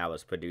one that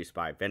was produced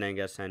by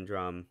Vinegar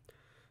Syndrome.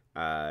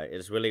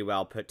 It's really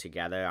well put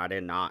together. I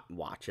did not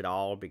watch it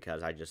all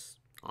because I just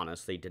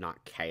honestly did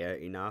not care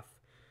enough.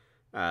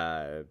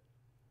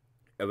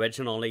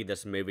 Originally,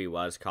 this movie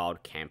was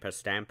called Campus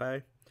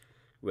Stamper,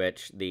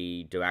 which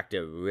the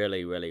director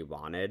really, really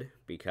wanted,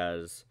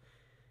 because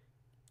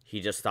he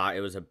just thought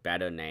it was a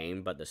better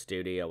name, but the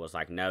studio was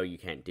like, no, you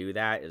can't do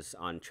that. It's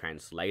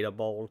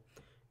untranslatable.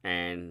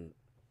 And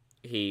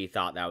he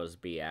thought that was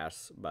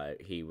BS,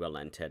 but he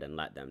relented and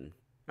let them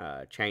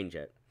change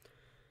it.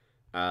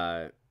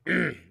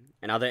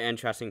 Another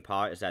interesting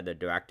part is that the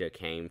director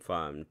came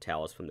from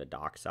Tales from the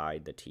Dark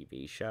Side, the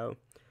TV show,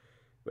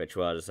 which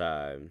was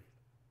a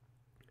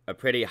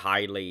pretty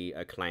highly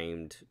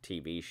acclaimed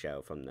TV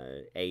show from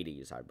the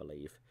 80s, I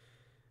believe.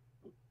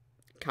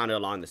 Kind of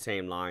along the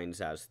same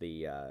lines as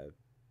the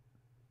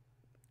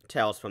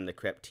Tales from the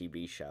Crypt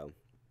TV show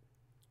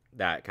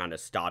that kind of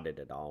started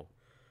it all.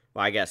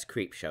 Well, I guess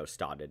Creep Show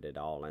started it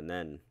all, and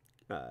then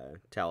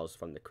Tales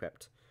from the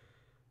Crypt.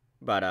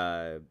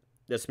 But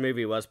this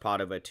movie was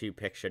part of a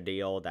 2-picture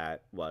deal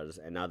that was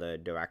another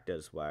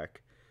director's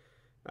work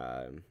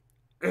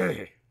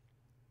that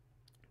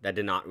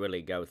did not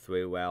really go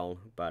through well.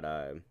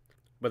 But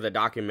the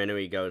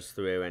documentary goes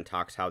through and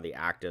talks how the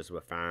actors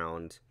were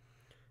found,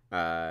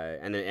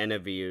 and then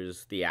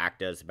interviews the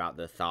actors about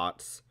their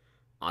thoughts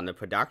on the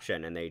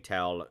production, and they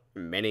tell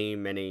many,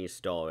 many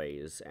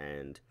stories,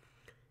 and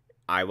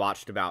I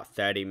watched about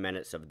 30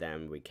 minutes of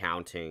them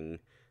recounting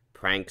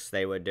pranks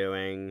they were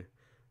doing,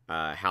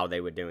 how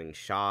they were doing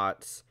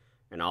shots,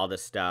 and all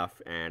this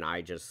stuff, and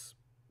I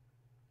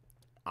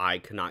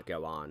could not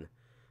go on.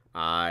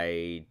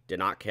 I did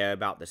not care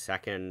about the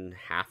second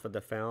half of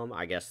the film.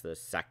 I guess the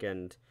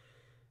second,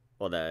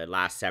 or the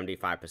last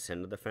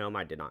 75% of the film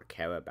I did not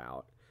care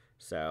about.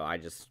 So I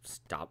just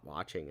stopped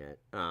watching it.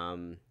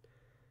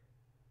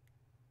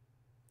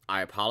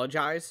 I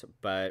apologize,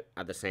 but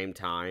at the same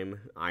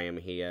time, I am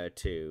here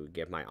to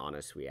give my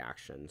honest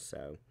reaction.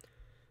 So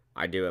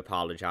I do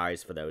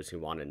apologize for those who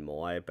wanted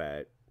more,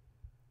 but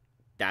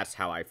that's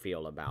how I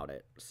feel about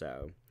it.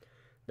 So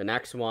the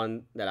next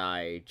one that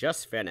I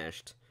just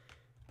finished,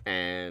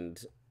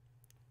 and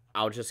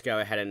I'll just go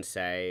ahead and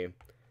say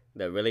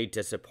the really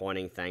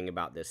disappointing thing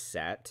about this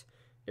set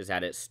is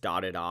that it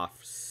started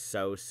off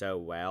so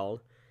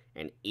well,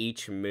 and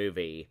each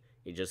movie,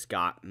 it just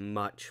got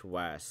much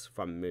worse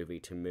from movie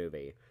to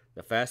movie.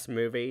 The first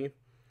movie,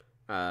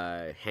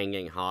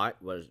 Hanging Hot,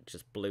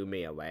 just blew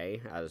me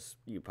away, as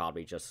you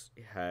probably just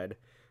heard.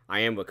 I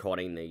am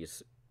recording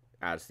these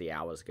as the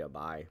hours go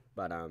by,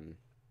 but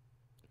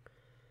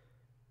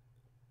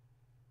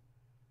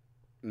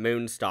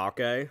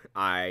Stalker,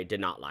 I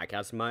did not like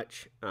as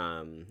much.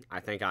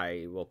 I think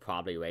I will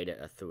probably rate it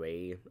a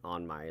 3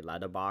 on my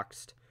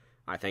Letterboxd.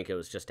 I think it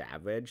was just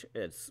average.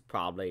 It's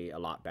probably a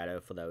lot better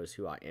for those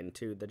who are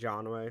into the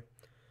genre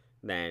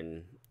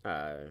than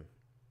I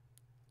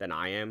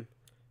am.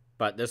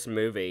 But this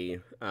movie,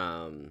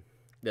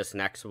 this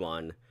next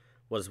one,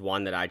 was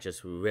one that I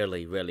just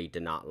really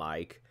did not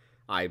like.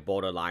 I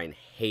borderline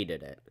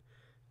hated it.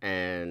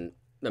 And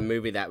the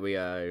movie that we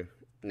are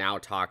now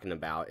talking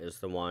about is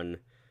the one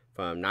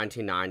from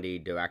 1990,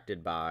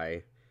 directed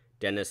by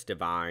Dennis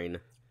Devine,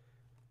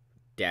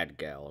 Dead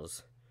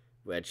Girls,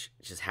 which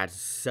just had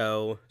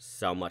so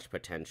much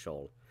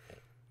potential.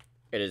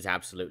 It is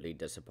absolutely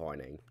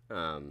disappointing.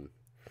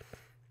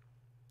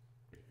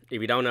 If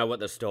you don't know what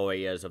the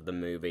story is of the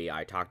movie,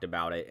 I talked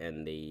about it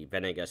in the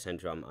Vinegar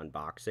Syndrome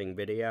unboxing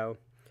video,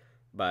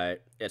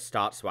 but it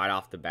starts right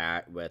off the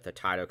bat with a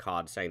title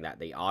card saying that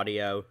the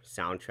audio,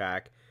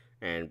 soundtrack,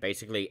 and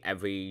basically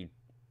everything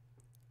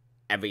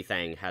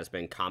has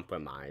been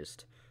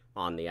compromised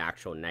on the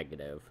actual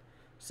negative.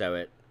 So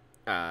it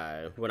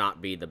will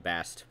not be the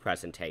best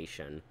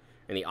presentation,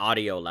 and the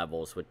audio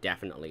levels were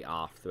definitely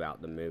off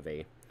throughout the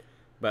movie.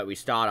 But we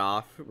start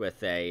off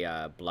with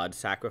a blood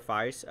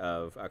sacrifice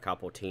of a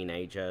couple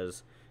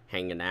teenagers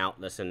hanging out,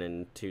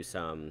 listening to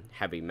some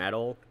heavy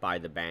metal by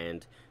the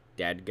band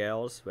Dead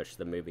Girls, which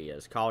the movie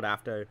is called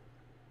after.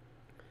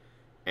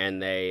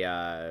 And they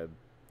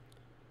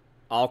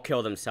all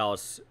kill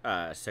themselves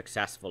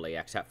successfully,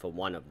 except for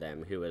one of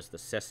them, who is the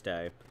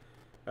sister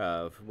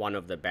of one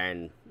of the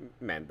band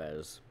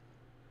members.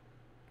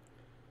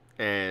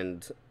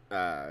 And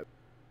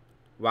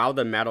while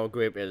the metal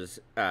group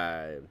is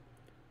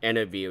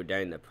interviewed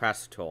during the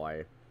press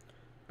tour,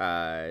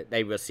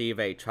 they receive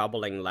a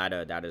troubling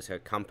letter that is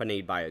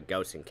accompanied by a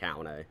ghost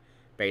encounter,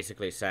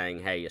 basically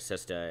saying, hey, your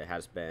sister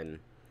has been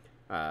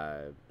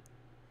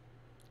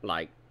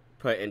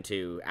put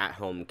into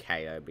at-home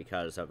care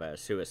because of a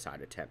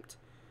suicide attempt.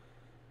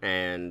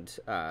 And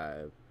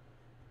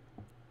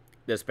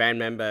this band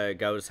member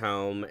goes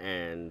home,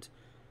 and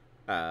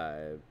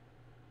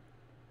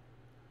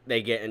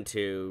they get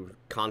into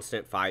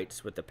constant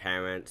fights with the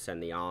parents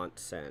and the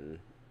aunts and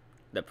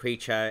the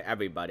preacher,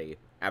 everybody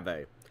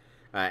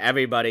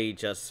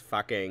just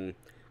fucking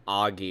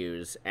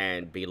argues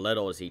and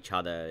belittles each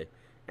other,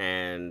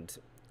 and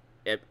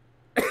it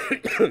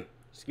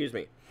excuse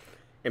me,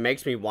 it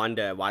makes me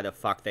wonder why the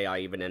fuck they are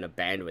even in a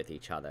band with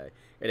each other.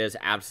 It is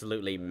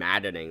absolutely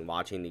maddening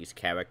watching these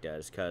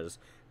characters, because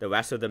the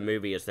rest of the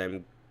movie is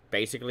them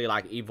basically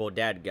like Evil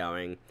Dead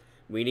going,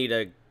 we need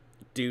to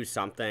do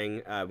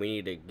something, we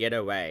need to get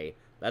away,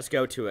 let's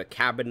go to a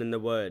cabin in the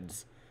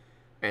woods.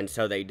 And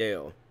so they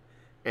do.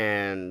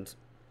 And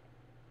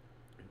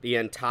the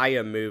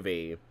entire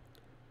movie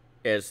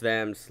is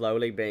them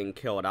slowly being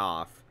killed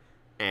off,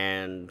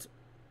 and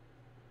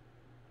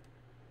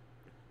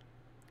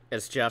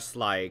it's just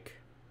like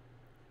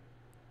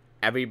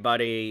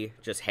everybody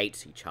just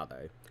hates each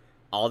other.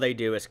 All they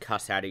do is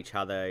cuss at each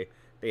other.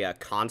 They are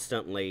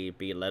constantly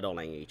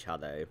belittling each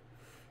other.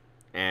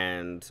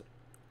 And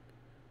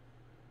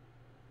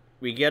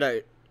we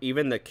get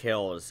even the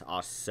kills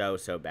are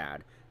so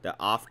bad. The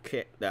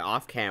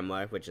off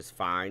camera, which is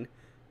fine,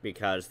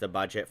 because the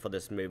budget for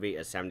this movie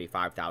is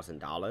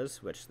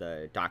 $75,000, which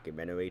the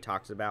documentary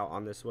talks about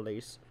on this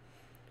release.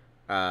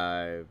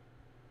 During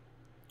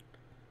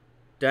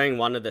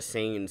one of the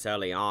scenes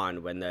early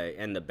on, when they're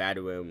in the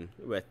bedroom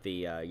with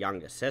the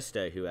younger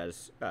sister who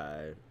has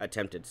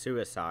attempted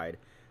suicide,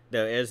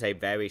 there is a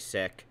very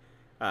sick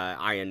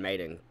Iron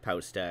Maiden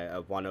poster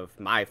of one of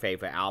my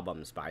favorite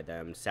albums by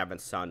them,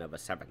 Seventh Son of a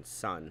Seventh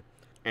Son.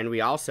 And we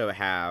also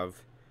have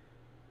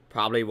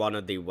probably one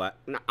of the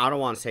I don't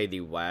want to say the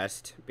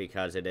worst,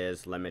 because it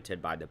is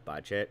limited by the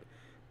budget,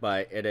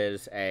 but it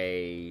is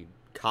a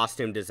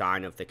costume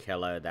design of the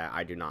killer that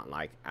I do not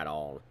like at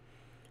all.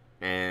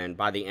 And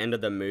by the end of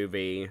the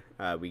movie,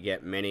 we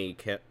get many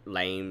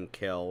lame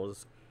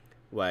kills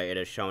where it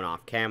is shown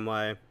off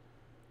camera,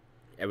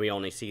 and we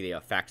only see the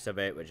effects of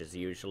it, which is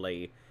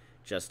usually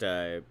just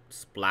a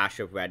splash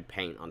of red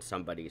paint on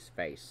somebody's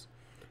face.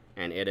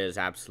 And it is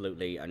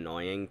absolutely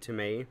annoying to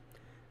me.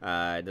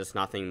 There's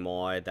nothing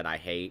more that I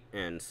hate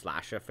in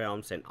slasher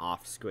films than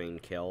off-screen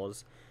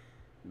kills.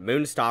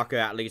 Moonstalker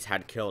at least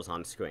had kills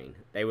on screen.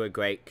 They were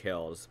great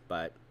kills,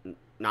 but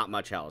not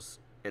much else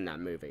in that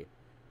movie.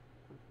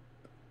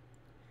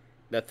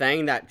 The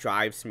thing that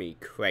drives me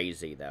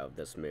crazy, though, of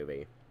this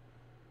movie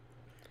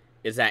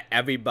is that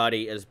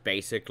everybody is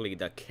basically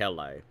the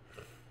killer.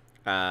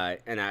 And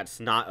that's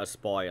not a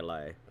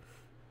spoiler,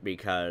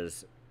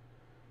 because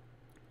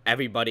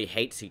everybody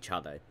hates each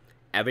other.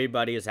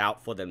 Everybody is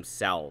out for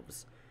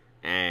themselves.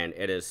 And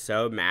it is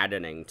so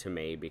maddening to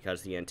me,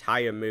 because the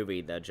entire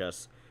movie, they're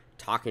just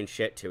talking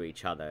shit to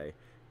each other,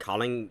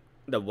 calling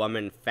the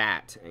woman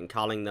fat, and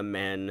calling the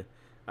men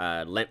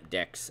limp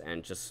dicks,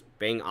 and just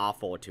being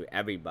awful to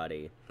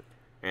everybody.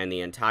 And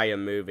the entire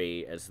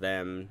movie is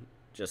them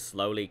just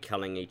slowly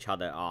killing each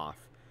other off.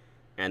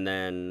 And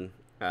then,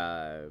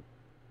 so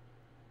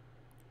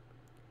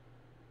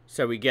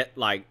we get,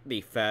 like,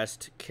 the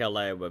first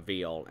killer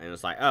reveal, and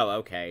it's like, oh,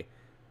 okay,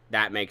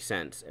 that makes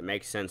sense. It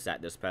makes sense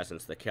that this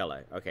person's the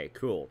killer. Okay,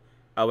 cool.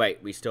 Oh,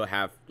 wait, we still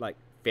have, like,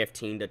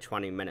 15 to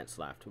 20 minutes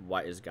left.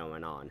 What is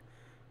going on?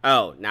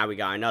 Oh, now we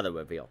got another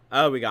reveal.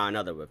 Oh, we got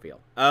another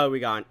reveal. Oh, we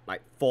got,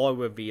 like, 4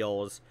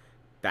 reveals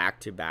back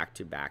to back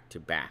to back to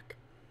back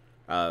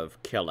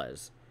of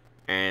killers.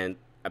 And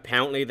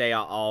apparently they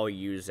are all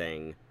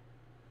using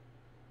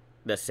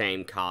the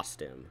same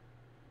costume.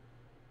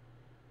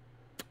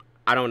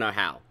 I don't know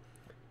how.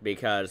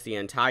 Because the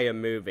entire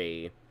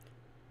movie,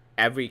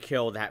 every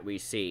kill that we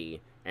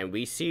see, and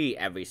we see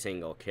every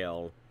single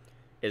kill,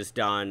 is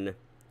done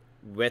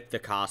with the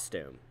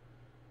costume.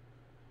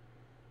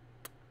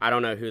 I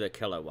don't know who the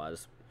killer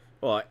was.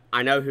 Well,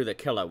 I know who the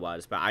killer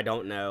was, but I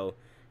don't know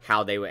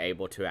how they were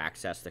able to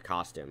access the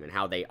costume, and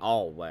how they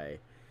all were,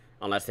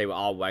 unless they were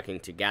all working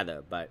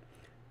together. But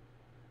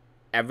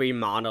every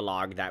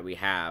monologue that we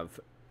have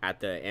at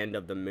the end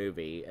of the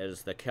movie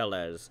is the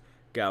killers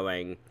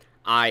going,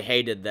 I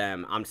hated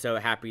them, I'm so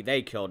happy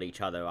they killed each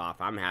other off,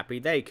 I'm happy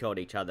they killed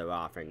each other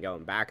off, and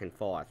going back and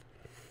forth.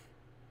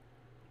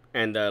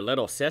 And the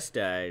little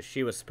sister,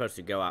 she was supposed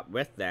to go up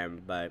with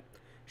them, but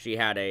she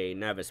had a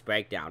nervous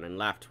breakdown and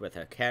left with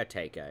her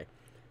caretaker.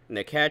 And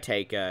the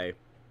caretaker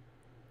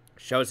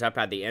shows up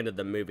at the end of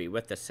the movie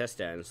with the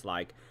sister, and it's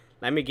like,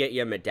 let me get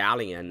your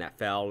medallion that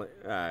fell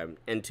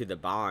into the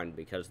barn,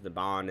 because the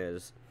barn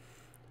is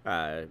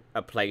a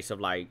place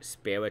of, like,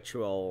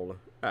 spiritual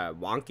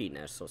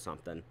wonkiness or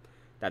something,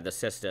 that the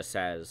sister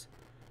says.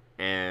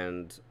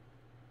 And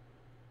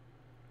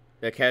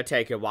the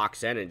caretaker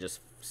walks in and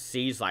just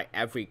sees, like,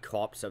 every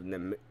corpse of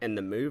them in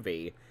the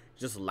movie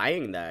just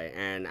laying there,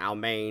 and our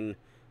main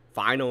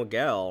final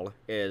girl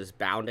is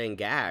bound and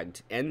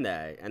gagged in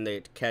there. And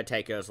the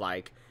caretaker's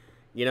like,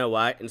 you know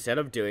what, instead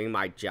of doing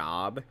my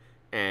job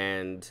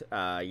and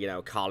you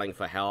know, calling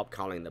for help,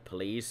 calling the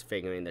police,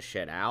 figuring the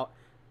shit out,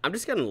 I'm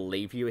just gonna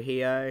leave you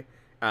here.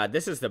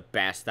 This is the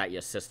best that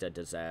your sister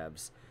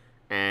deserves.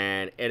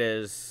 And it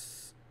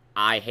is,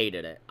 I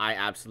hated it. I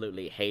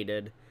absolutely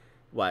hated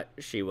what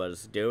she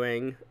was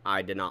doing.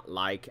 I did not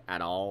like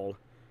at all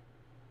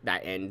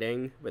that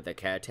ending with the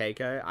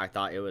caretaker. I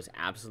thought it was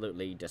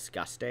absolutely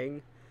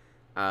disgusting,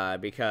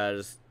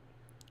 because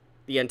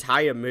the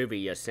entire movie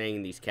you're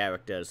seeing these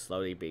characters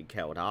slowly be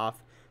killed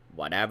off.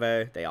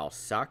 Whatever, they all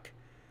suck.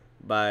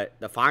 But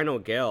the final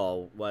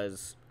girl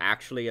was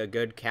actually a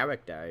good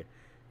character,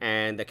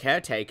 and the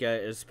caretaker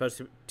is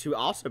supposed to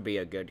also be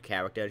a good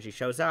character. And she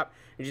shows up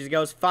and she just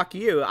goes, fuck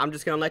you, I'm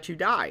just gonna let you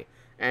die.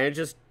 And it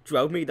just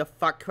drove me the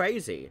fuck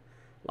crazy.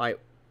 Like,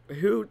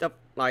 who the,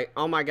 like,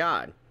 oh my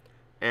god.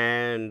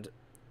 And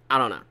I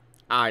don't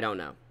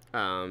know.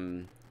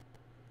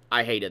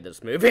 I hated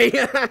this movie.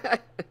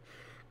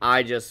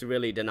 I just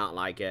really did not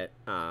like it.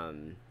 I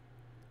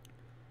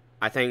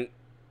think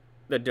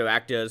the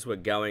directors were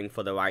going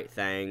for the right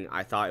thing.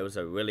 I thought it was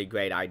a really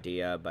great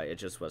idea, but it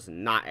just was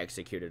not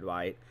executed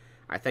right.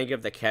 I think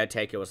if the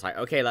caretaker was like,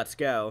 okay, let's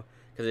go,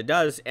 because it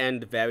does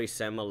end very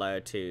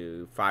similar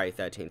to Friday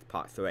the 13th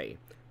Part 3,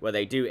 where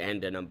they do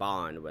end in a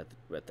barn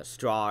with the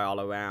straw all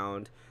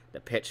around, the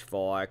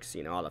pitchforks,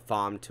 you know, all the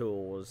farm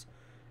tools,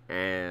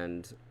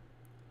 and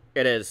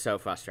it is so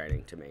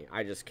frustrating to me.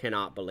 I just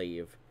cannot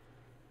believe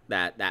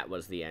that that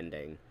was the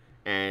ending.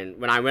 And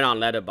when I went on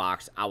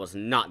Letterboxd, I was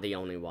not the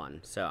only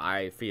one, so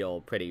I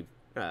feel pretty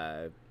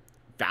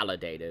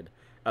validated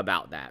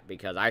about that,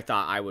 because I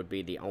thought I would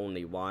be the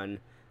only one.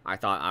 I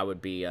thought I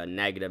would be a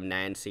negative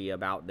Nancy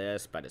about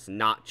this, but it's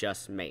not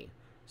just me.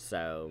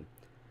 So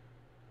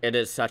it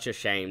is such a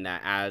shame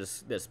that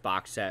as this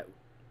box set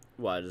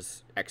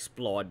was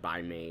explored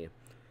by me,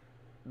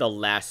 the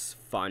less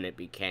fun it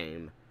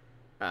became.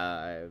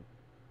 Hanging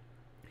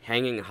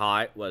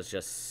Hot was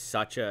just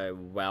such a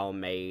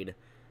well-made,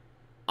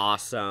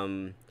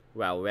 awesome,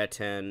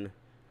 well-written,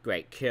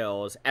 great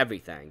kills,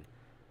 everything.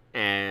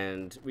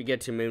 And we get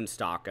to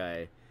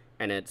Moonstalker,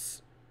 and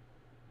it's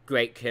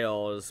great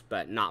kills,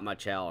 but not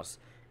much else.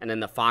 And then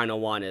the final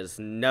one is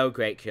no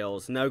great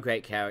kills, no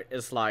great character.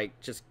 It's like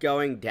just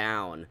going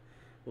down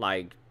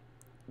like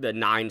the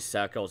 9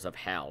 circles of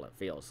hell, it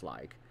feels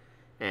like.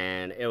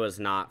 And it was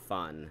not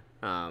fun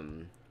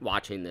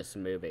watching this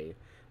movie.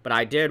 But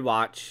I did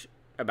watch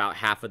about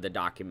half of the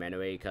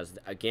documentary because,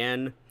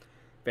 again,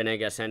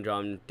 Vinegar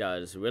Syndrome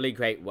does really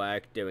great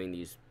work doing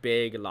these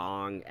big,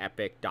 long,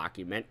 epic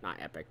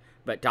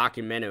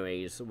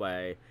documentaries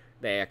where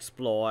they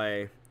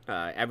explore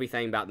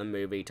everything about the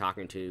movie,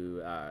 talking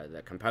to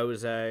the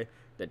composer,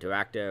 the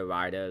director,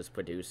 writers,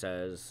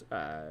 producers,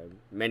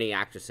 many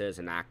actresses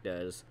and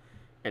actors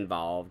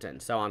involved,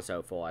 and so on and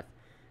so forth.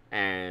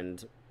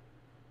 And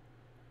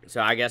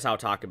so I guess I'll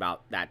talk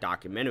about that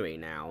documentary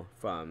now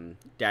from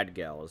Dead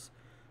Girls.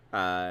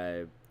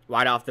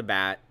 Right off the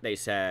bat, they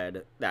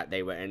said that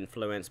they were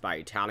influenced by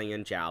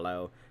Italian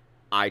giallo.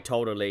 I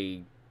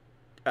totally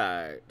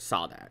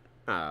saw that.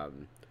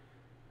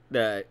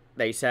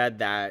 They said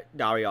that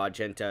Dario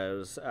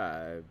Argento's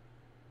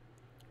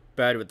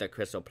Bird with the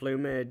Crystal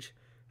Plumage,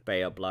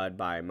 Bay of Blood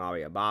by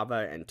Mario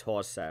Bava, and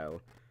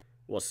Torso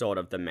were sort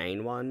of the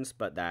main ones,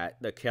 but that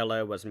The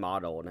Killer was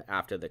modeled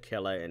after The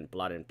Killer in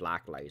Blood and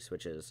Black Lace,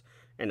 which is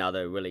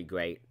another really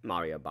great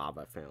Mario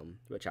Bava film,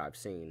 which I've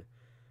seen.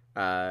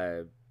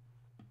 The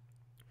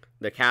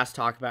cast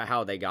talked about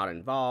how they got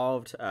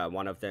involved.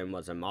 One of them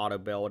was a model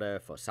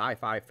builder for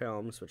sci-fi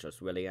films, which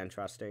was really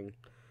interesting.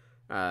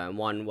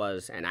 One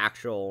was an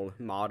actual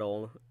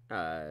model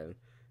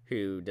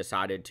who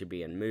decided to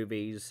be in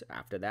movies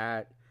after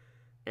that.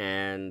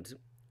 And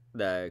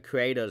the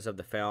creators of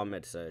the film,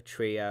 it's a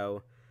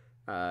trio,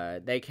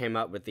 they came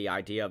up with the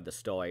idea of the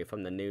story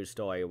from the news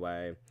story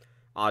where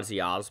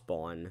Ozzy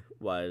Osbourne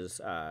was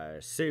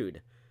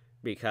sued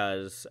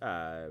because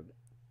a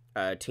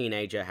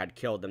teenager had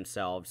killed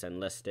themselves and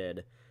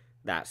listed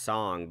that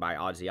song by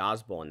Ozzy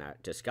Osbourne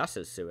that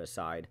discusses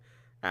suicide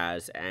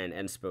as an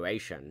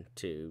inspiration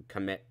to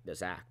commit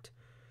this act.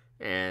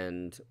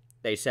 And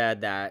they said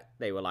that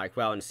they were like,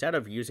 well, instead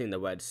of using the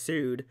word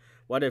sued,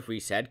 what if we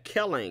said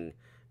killing?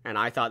 And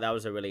I thought that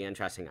was a really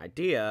interesting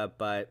idea,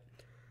 but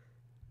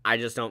I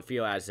just don't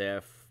feel as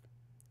if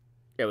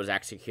it was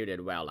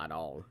executed well at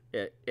all.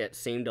 It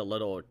seemed a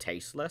little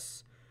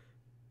tasteless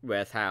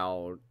with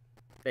how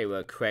they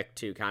were quick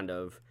to kind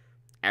of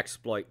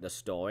exploit the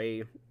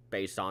story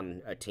based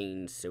on a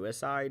teen's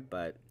suicide,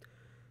 but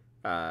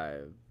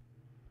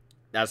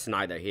that's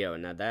neither here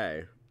nor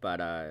there.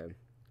 But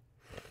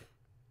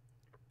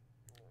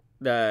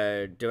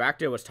the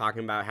director was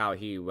talking about how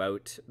he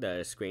wrote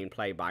the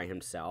screenplay by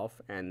himself,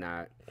 and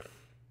that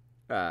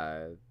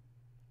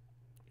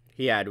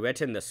he had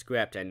written the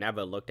script and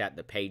never looked at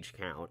the page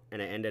count,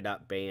 and it ended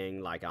up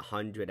being like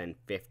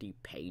 150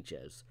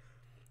 pages,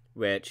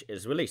 which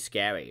is really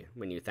scary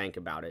when you think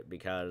about it,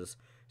 because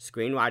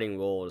screenwriting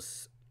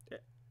rules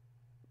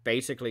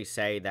basically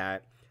say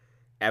that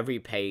every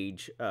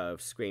page of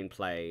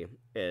screenplay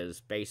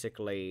is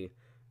basically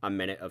a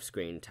minute of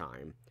screen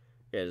time,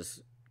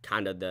 is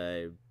kind of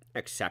the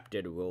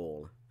accepted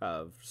rule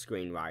of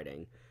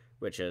screenwriting,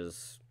 which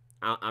is,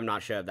 I'm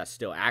not sure if that's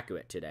still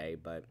accurate today,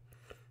 but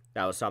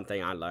that was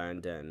something I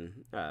learned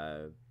in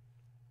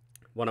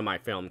one of my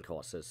film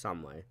courses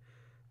somewhere.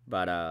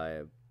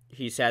 But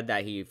he said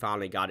that he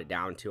finally got it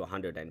down to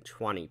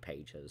 120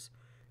 pages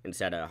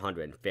instead of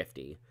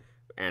 150,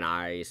 and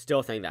I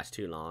still think that's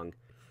too long.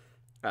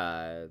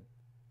 I'm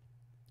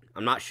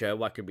not sure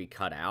what could be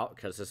cut out,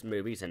 because this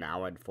movie's an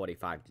hour and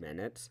 45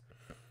 minutes.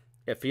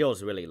 It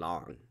feels really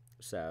long,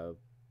 so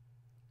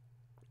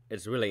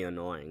it's really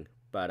annoying.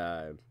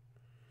 But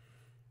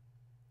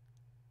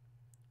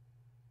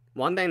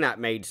one thing that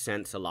made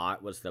sense a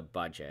lot was the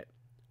budget.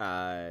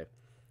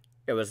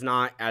 It was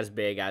not as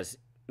big as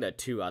the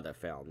 2 other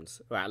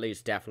films, or at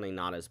least definitely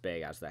not as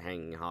big as the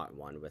Hanging Heart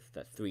one with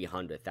the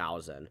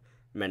 $300,000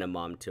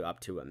 minimum to up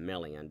to $1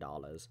 million.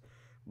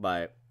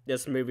 But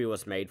this movie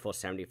was made for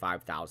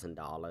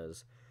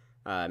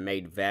 $75,000,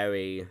 made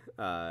very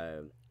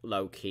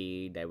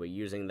low-key. They were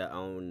using their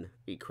own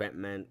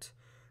equipment.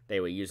 They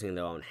were using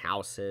their own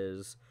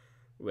houses,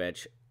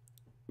 which,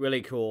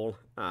 really cool.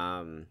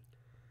 I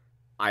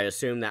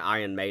assume that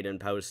Iron Maiden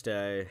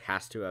poster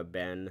has to have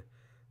been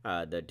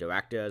the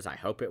director's. I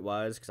hope it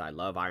was, because I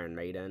love Iron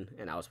Maiden,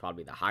 and that was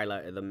probably the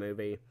highlight of the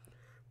movie.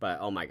 But,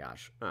 oh my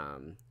gosh.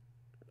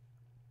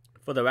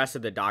 For the rest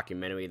of the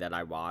documentary that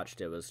I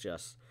watched, it was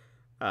just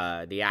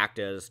the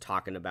actors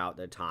talking about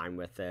their time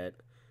with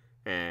it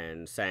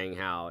and saying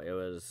how it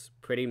was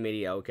pretty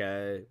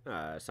mediocre.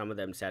 Some of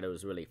them said it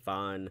was really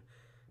fun,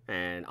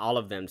 and all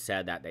of them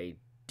said that they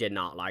did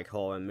not like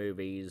horror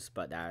movies,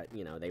 but that,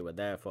 you know, they were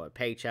there for a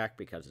paycheck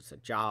because it's a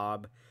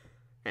job,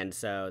 and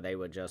so they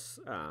were just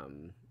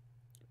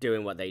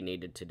doing what they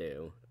needed to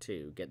do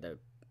to get the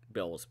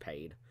bills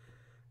paid.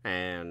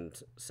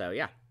 And so,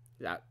 yeah,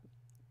 that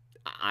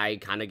I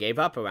kind of gave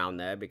up around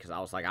there, because I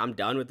was like, I'm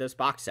done with this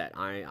box set.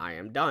 I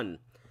am done.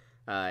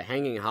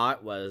 Hanging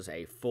Heart was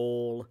a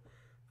full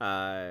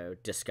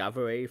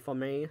discovery for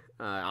me.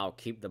 I'll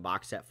keep the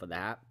box set for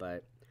that,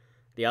 but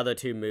the other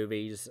 2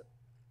 movies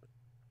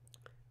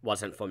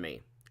wasn't for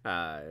me.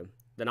 They're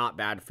not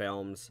bad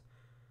films.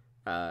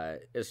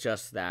 It's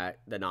just that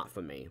they're not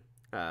for me.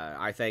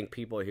 I think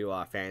people who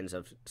are fans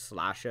of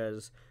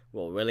slashers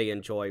will really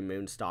enjoy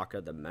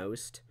Moonstalker the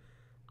most.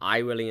 I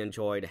really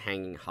enjoyed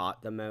Hanging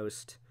Hot the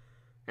most.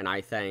 And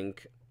I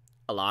think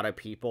a lot of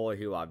people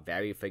who are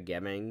very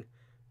forgiving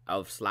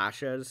of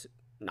slashers,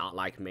 not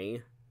like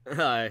me,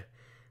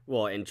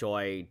 will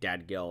enjoy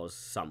Dead Gills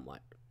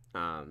somewhat.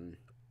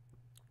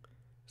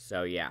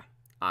 So yeah,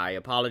 I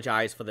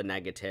apologize for the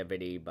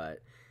negativity, but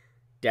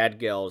Dead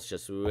Gills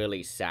just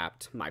really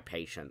sapped my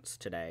patience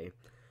today.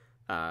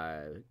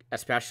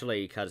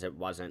 Especially because it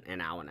wasn't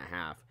an hour and a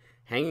half.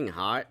 Hanging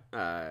Hot,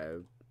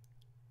 I'm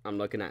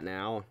looking at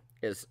now,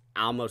 is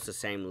almost the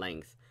same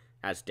length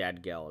as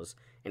Dead Gills.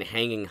 And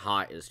Hanging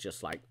Hot is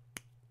just like,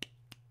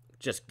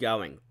 just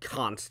going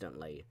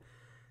constantly.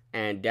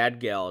 And Dead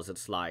Gills,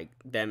 it's like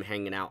them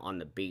hanging out on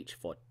the beach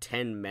for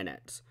 10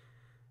 minutes.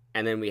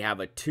 And then we have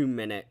a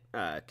 2-minute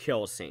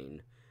kill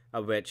scene,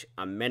 of which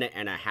a minute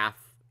and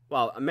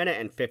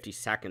 50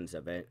 seconds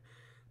of it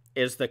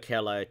is the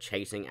killer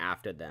chasing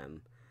after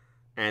them.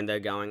 And they're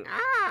going,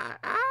 ah,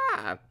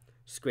 ah,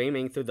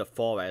 screaming through the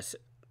forest.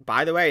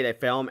 By the way, they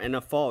film in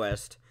a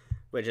forest,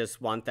 which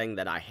is one thing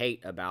that I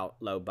hate about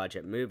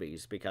low-budget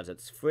movies, because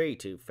it's free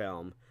to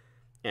film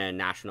in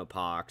national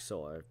parks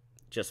or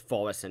just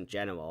forests in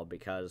general,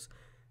 because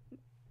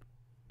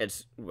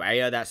it's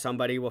rare that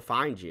somebody will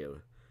find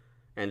you.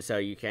 And so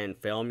you can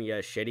film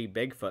your shitty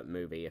Bigfoot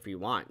movie if you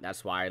want.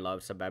 That's why I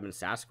love Suburban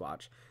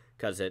Sasquatch,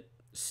 because it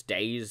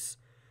stays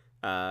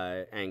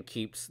and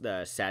keeps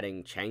the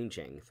setting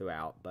changing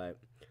throughout. But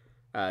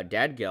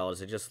Dead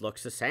Gills, it just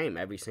looks the same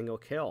every single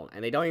kill,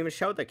 and they don't even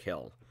show the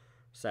kill.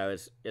 So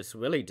it's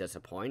really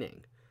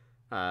disappointing.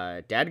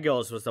 Dead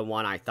Gills was the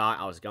one I thought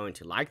I was going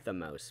to like the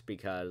most,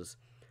 because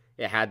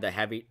it had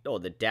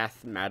the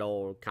death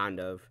metal kind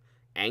of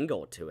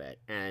angle to it.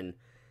 And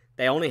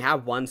they only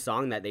have one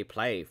song that they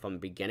play from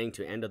beginning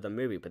to end of the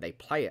movie, but they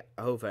play it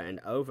over and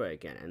over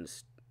again, and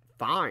it's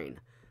fine.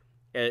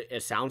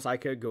 It sounds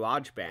like a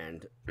garage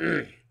band,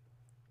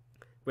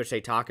 which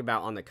they talk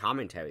about on the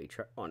commentary,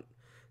 on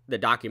the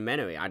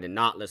documentary. I did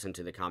not listen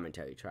to the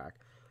commentary track,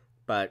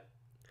 but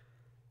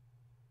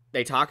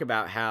they talk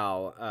about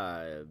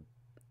how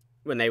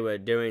when they were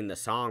doing the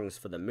songs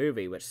for the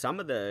movie, which some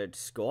of the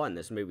score in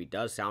this movie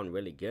does sound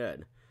really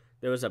good.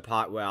 There was a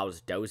part where I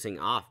was dozing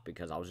off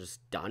because I was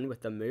just done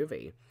with the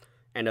movie,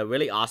 and a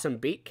really awesome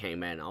beat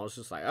came in. I was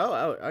just like,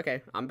 oh,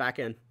 okay, I'm back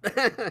in.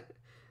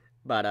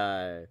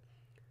 But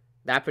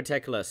that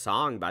particular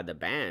song by the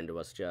band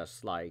was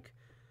just like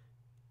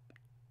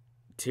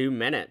 2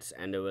 minutes,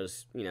 and it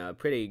was, a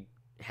pretty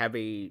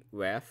heavy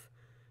riff,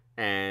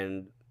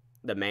 and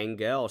the main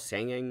girl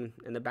singing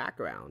in the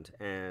background,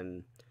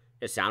 and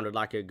it sounded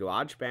like a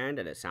garage band,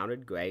 and it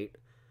sounded great,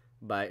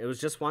 but it was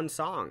just one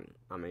song.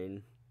 I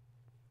mean,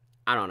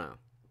 I don't know.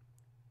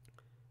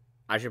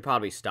 I should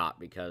probably stop,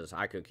 because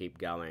I could keep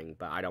going,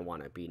 but I don't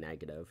want to be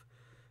negative.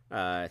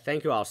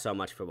 Thank you all so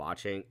much for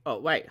watching. Oh,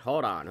 wait,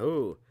 hold on.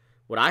 Ooh,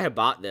 would I have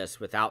bought this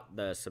without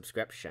the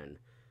subscription?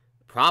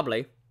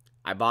 Probably.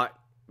 I bought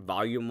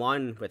Volume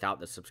 1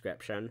 without the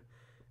subscription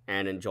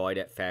and enjoyed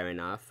it fair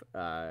enough.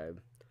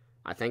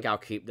 I think I'll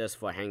keep this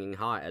for Hanging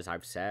Hot, as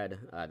I've said.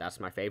 That's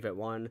my favorite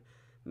one.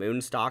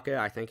 Moonstalker,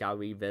 I think I'll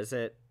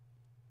revisit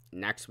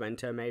next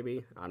winter,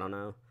 maybe. I don't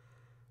know.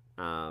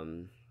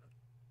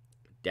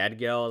 Dead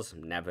Gills,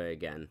 never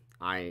again.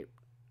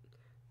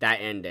 That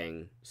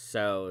ending,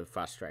 so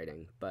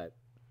frustrating. But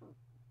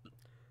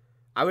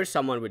I wish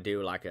someone would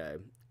do like a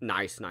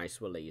nice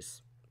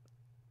release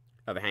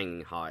of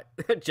Hanging Hot.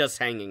 Just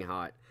Hanging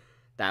Hot.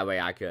 That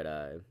way I could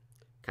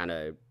kind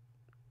of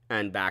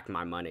earn back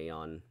my money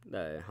on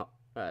the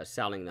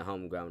selling the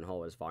Homegrown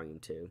Horrors Volume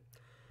 2.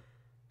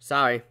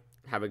 Sorry.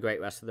 Have a great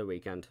rest of the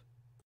weekend.